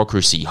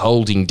bureaucracy,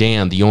 holding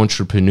down the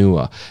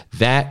entrepreneur.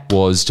 That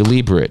was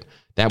deliberate.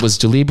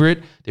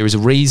 There is a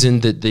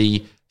reason that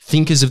the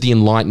thinkers of the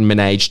Enlightenment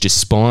age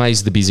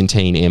despise the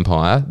Byzantine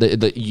Empire.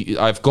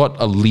 I've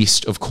got a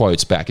list of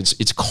quotes back.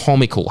 It's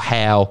comical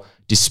how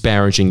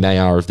disparaging they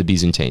are of the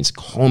Byzantines.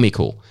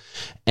 Comical.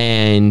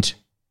 And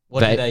what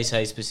did they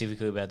say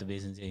specifically about the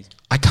Byzantines?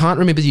 I can't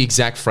remember the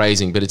exact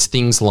phrasing, but it's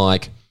things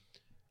like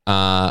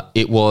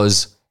it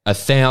was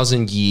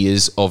 1,000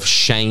 years of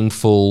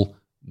shameful,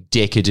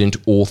 decadent,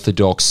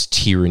 orthodox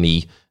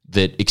tyranny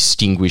that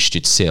extinguished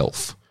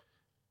itself.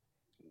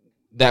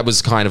 That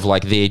was kind of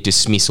like their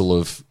dismissal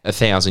of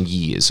 1,000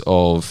 years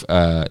of,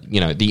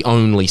 the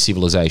only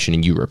civilization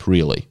in Europe,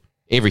 really.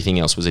 Everything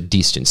else was a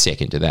distant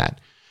second to that.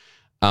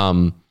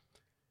 And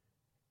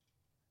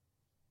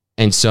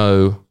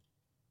so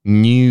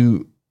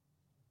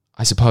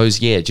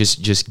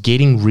just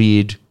getting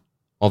rid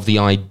of the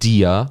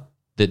idea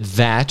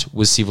that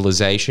was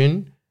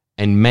civilization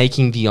and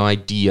making the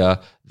idea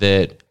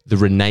that the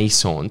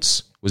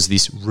Renaissance was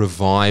this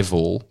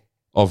revival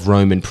of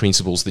Roman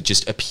principles that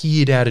just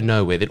appeared out of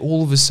nowhere, that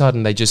all of a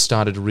sudden they just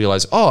started to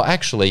realize, oh,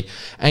 actually,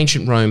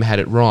 ancient Rome had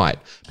it right.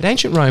 But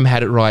ancient Rome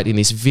had it right in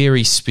this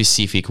very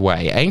specific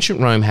way.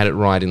 Ancient Rome had it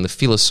right in the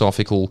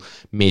philosophical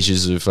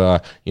measures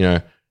of,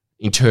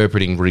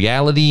 interpreting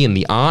reality, and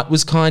the art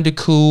was kind of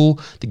cool.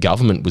 The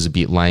government was a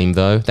bit lame,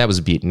 though. That was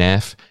a bit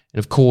naff. And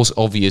of course,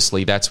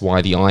 obviously, that's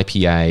why the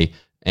IPA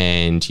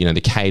and,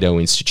 the Cato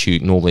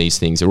Institute and all these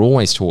things are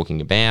always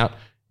talking about.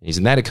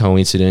 Isn't that a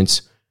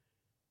coincidence?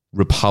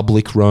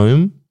 Republic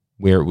Rome,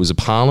 where it was a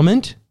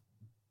parliament,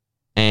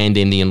 and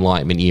in the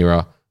Enlightenment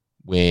era,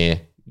 where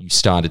you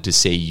started to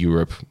see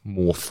Europe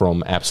more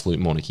from absolute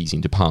monarchies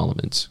into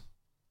parliaments.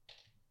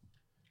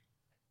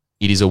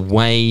 It is a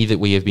way that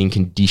we have been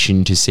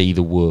conditioned to see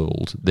the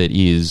world that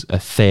is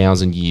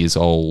 1,000 years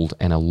old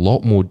and a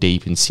lot more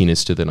deep and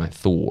sinister than I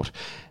thought.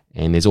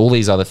 And there's all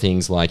these other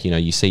things like,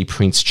 you see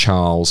Prince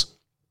Charles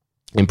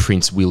and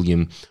Prince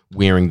William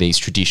wearing these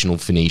traditional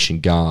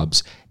Phoenician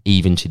garbs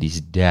even to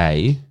this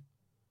day.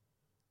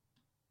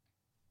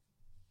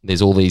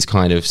 There's all these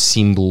kind of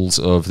symbols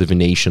of the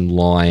Venetian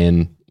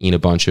lion in a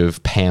bunch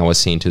of power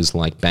centres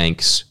like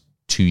banks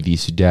to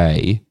this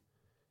day.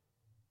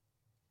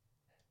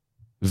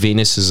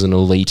 Venice as an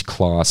elite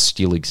class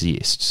still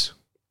exists.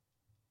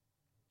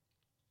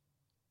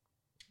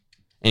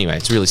 Anyway,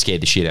 it's really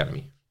scared the shit out of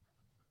me.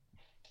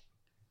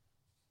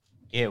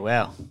 Yeah,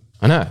 wow.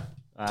 I know.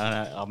 I don't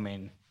know. I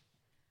mean,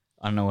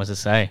 I don't know what to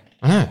say.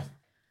 I know.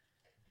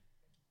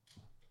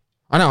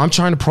 I'm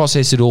trying to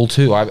process it all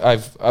too.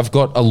 I've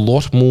got a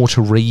lot more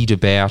to read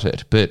about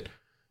it, but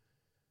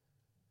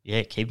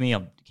yeah, keep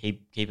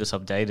us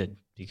updated,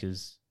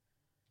 because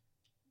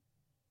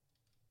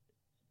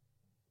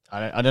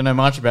I don't know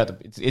much about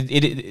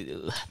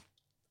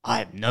I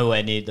have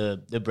nowhere near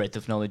the breadth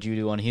of knowledge you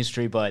do on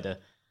history, but the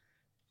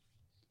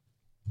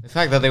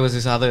fact that there was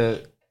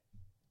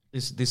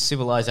this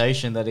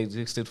civilization that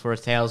existed for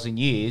 1,000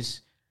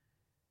 years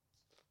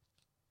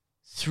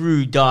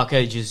through Dark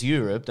Ages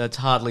Europe, that's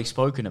hardly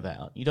spoken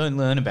about. You don't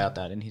learn about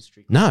that in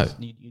history. No,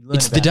 you learn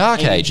it's the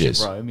Dark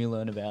Ages. Rome, you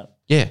learn about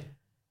the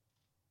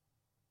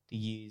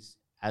years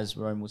as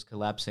Rome was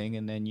collapsing,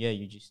 and then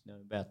you just know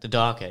about the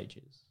Dark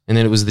Ages. And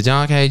then it was the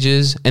Dark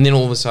Ages, and then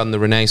all of a sudden the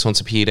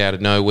Renaissance appeared out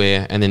of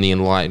nowhere, and then the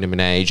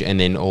Enlightenment age, and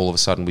then all of a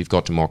sudden we've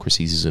got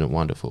democracies. Isn't it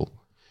wonderful?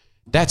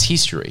 That's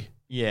history.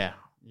 Yeah.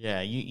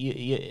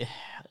 You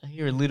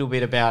hear a little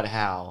bit about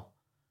how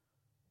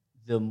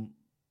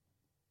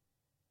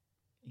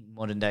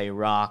modern day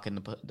Iraq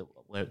and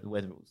whether it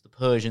was the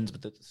Persians,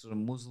 but the sort of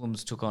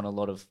Muslims took on a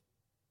lot of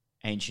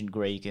ancient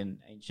Greek and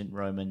ancient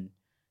Roman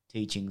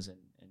teachings and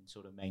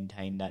sort of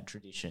maintained that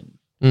tradition,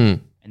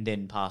 and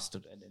then passed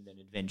it, and then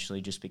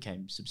eventually just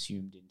became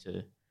subsumed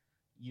into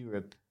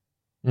Europe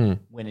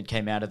when it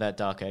came out of that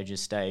Dark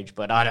Ages stage.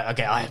 But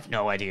I have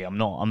no idea. I'm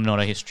not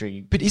a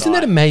history. But isn't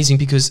that amazing?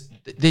 Because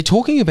they're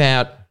talking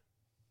about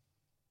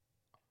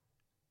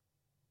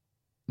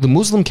the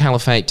Muslim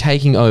Caliphate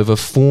taking over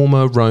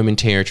former Roman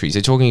territories.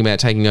 They're talking about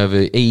taking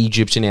over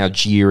Egypt and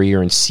Algeria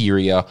and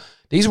Syria.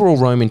 These were all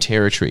Roman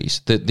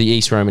territories that the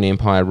East Roman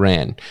Empire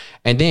ran.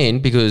 And then,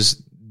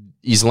 because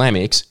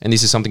Islamics, and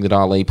this is something that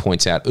Ali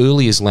points out,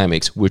 early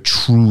Islamics were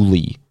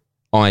truly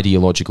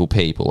ideological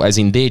people, as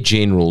in their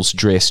generals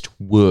dressed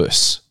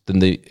worse than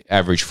the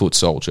average foot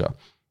soldier.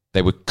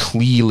 They were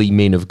clearly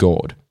men of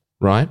God,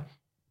 right?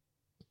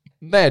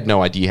 They had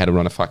no idea how to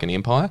run a fucking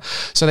empire.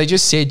 So they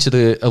just said to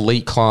the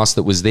elite class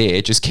that was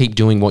there, just keep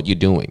doing what you're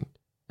doing.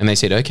 And they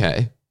said,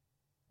 okay.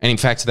 And in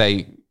fact,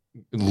 they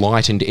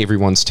lightened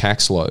everyone's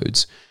tax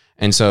loads.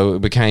 And so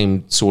it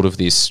became sort of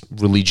this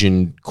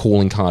religion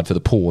calling card for the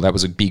poor. That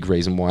was a big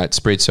reason why it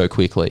spread so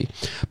quickly.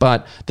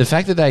 But the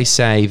fact that they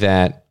say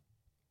that,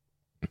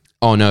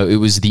 oh no, it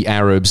was the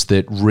Arabs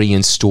that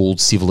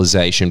reinstalled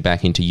civilization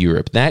back into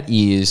Europe, that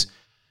is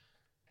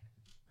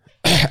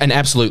an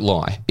absolute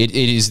lie. It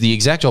is the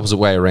exact opposite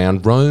way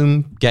around.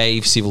 Rome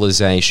gave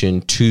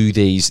civilization to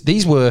these.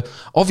 These were,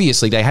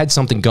 obviously, they had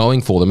something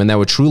going for them, and they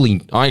were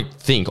truly, I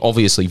think,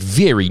 obviously,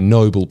 very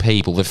noble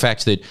people. The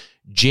fact that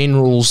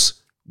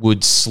generals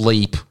would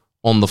sleep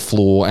on the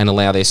floor and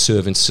allow their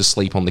servants to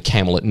sleep on the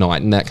camel at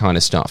night and that kind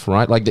of stuff,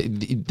 right? Like,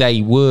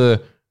 they were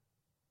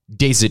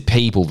desert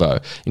people, though.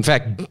 In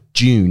fact,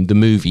 Dune, the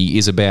movie,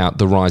 is about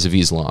the rise of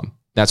Islam.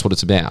 That's what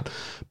it's about.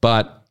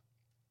 But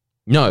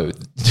no,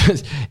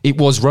 it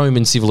was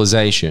Roman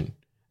civilization.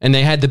 And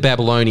they had the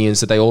Babylonians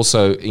that they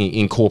also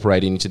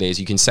incorporated into theirs.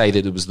 You can say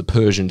that it was the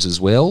Persians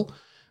as well.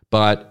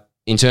 But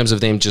in terms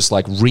of them just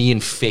like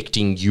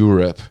reinfecting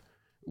Europe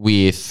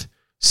with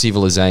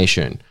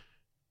civilization,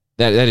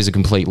 that is a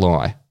complete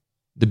lie.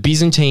 The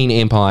Byzantine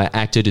Empire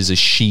acted as a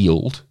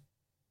shield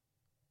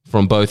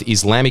from both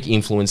Islamic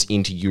influence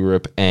into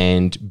Europe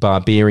and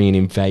barbarian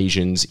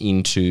invasions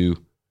into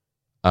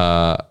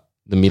the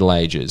Middle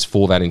Ages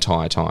for that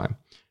entire time.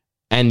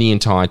 And the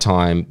entire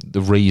time,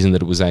 the reason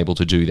that it was able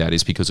to do that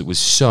is because it was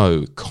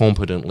so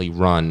competently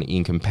run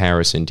in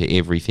comparison to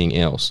everything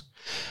else.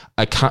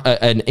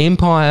 An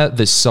empire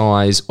the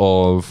size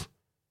of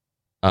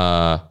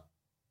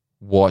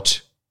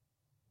what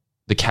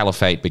the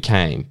Caliphate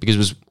became, because it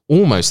was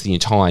almost the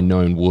entire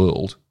known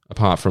world,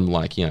 apart from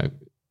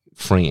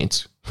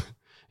France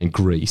and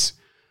Greece,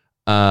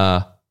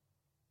 that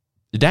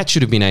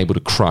should have been able to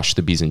crush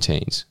the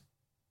Byzantines.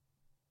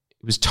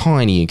 It was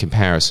tiny in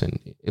comparison.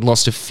 It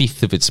lost a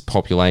fifth of its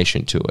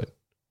population to it.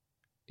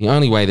 The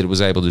only way that it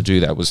was able to do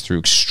that was through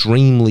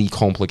extremely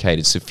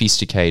complicated,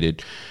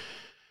 sophisticated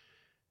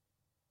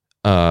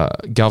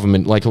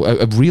government. Like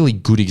a really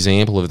good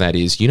example of that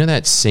is, you know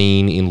that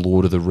scene in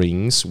Lord of the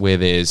Rings where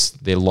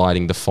they're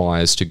lighting the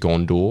fires to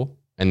Gondor,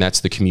 and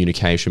that's the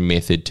communication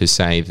method to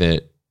say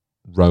that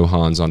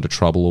Rohan's under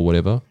trouble or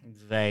whatever?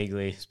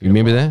 Vaguely. You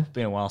remember that? It's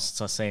been a while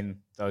since I've seen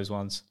those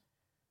ones.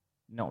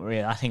 Not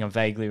really. I think I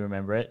vaguely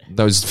remember it.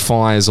 Those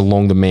fires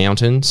along the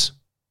mountains,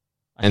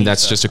 and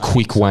that's just a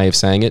quick way of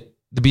saying it.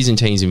 The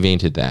Byzantines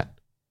invented that.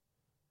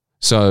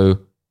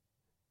 So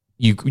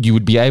you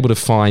would be able to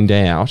find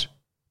out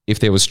if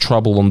there was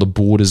trouble on the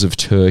borders of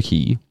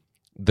Turkey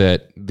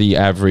that the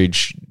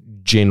average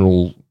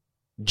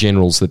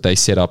generals that they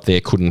set up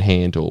there couldn't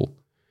handle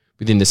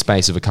within the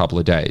space of a couple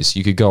of days.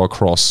 You could go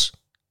across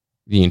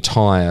the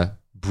entire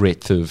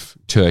breadth of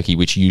Turkey,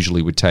 which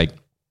usually would take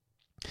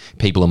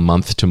people a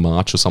month to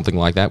march or something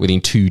like that.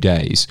 Within 2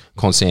 days,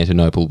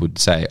 Constantinople would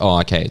say, oh,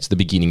 okay, it's the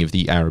beginning of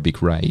the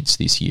Arabic raids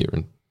this year.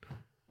 And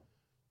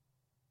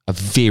a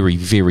very,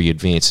 very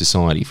advanced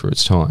society for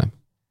its time.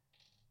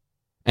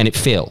 And it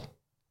fell.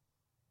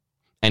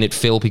 And it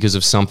fell because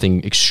of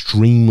something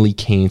extremely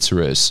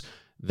cancerous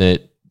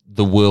that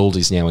the world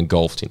is now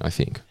engulfed in, I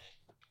think.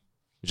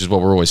 Which is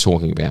what we're always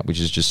talking about, which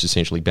is just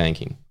essentially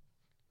banking.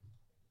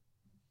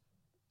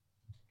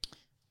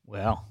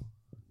 Wow.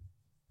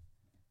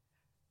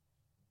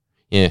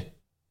 Yeah.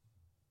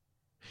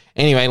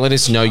 Anyway, let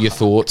us know your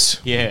thoughts.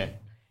 Yeah.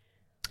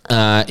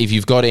 If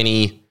you've got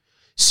any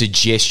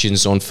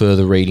suggestions on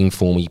further reading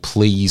for me,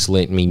 please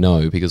let me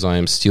know, because I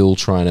am still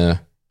trying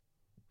to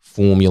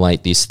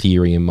formulate this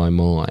theory in my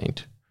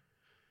mind.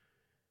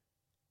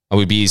 I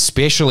would be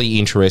especially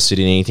interested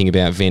in anything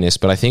about Venice,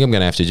 but I think I'm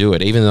going to have to do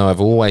it, even though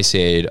I've always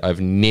said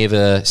I've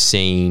never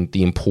seen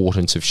the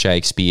importance of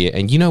Shakespeare.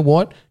 And you know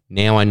what?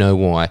 Now I know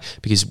why.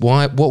 Because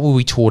what were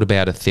we taught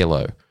about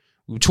Othello?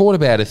 We were taught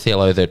about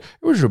Othello that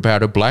it was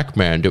about a black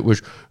man that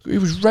was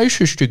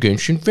racist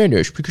against in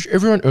Venice because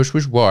everyone else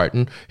was white,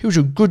 and he was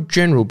a good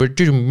general, but it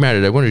didn't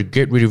matter. They wanted to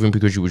get rid of him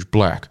because he was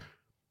black.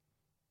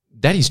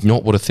 That is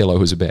not what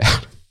Othello is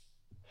about.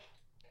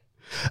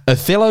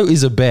 Othello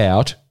is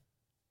about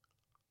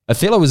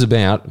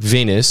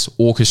Venice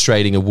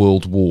orchestrating a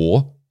world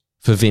war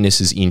for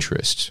Venice's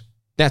interests.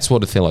 That's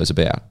what Othello's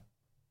about.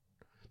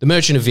 The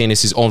Merchant of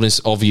Venice is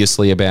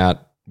obviously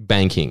about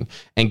banking,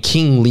 and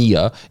King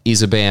Lear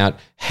is about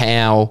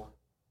how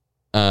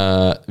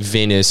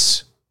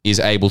Venice is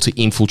able to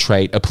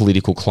infiltrate a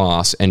political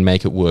class and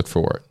make it work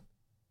for it.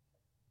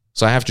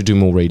 So I have to do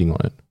more reading on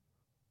it.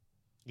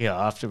 Yeah,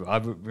 I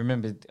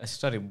remember I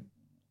studied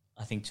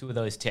I think 2 of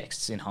those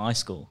texts in high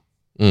school.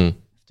 Mm.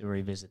 Have to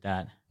revisit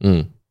that.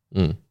 Mm.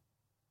 Mm.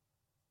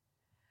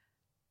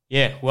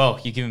 Yeah, well,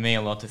 you've given me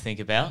a lot to think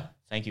about.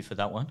 Thank you for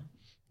that one.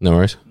 No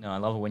worries. No, I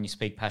love it when you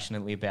speak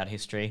passionately about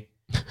history.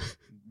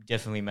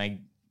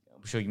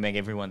 I'm sure you make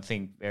everyone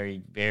think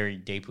very, very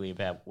deeply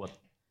about what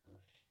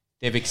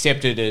they've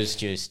accepted as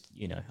just,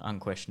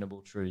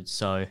 unquestionable truths.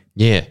 So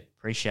yeah,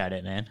 appreciate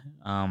it,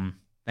 man.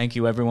 Thank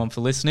you everyone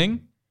for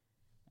listening,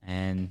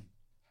 and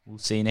we'll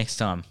see you next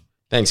time.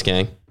 Thanks,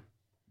 gang.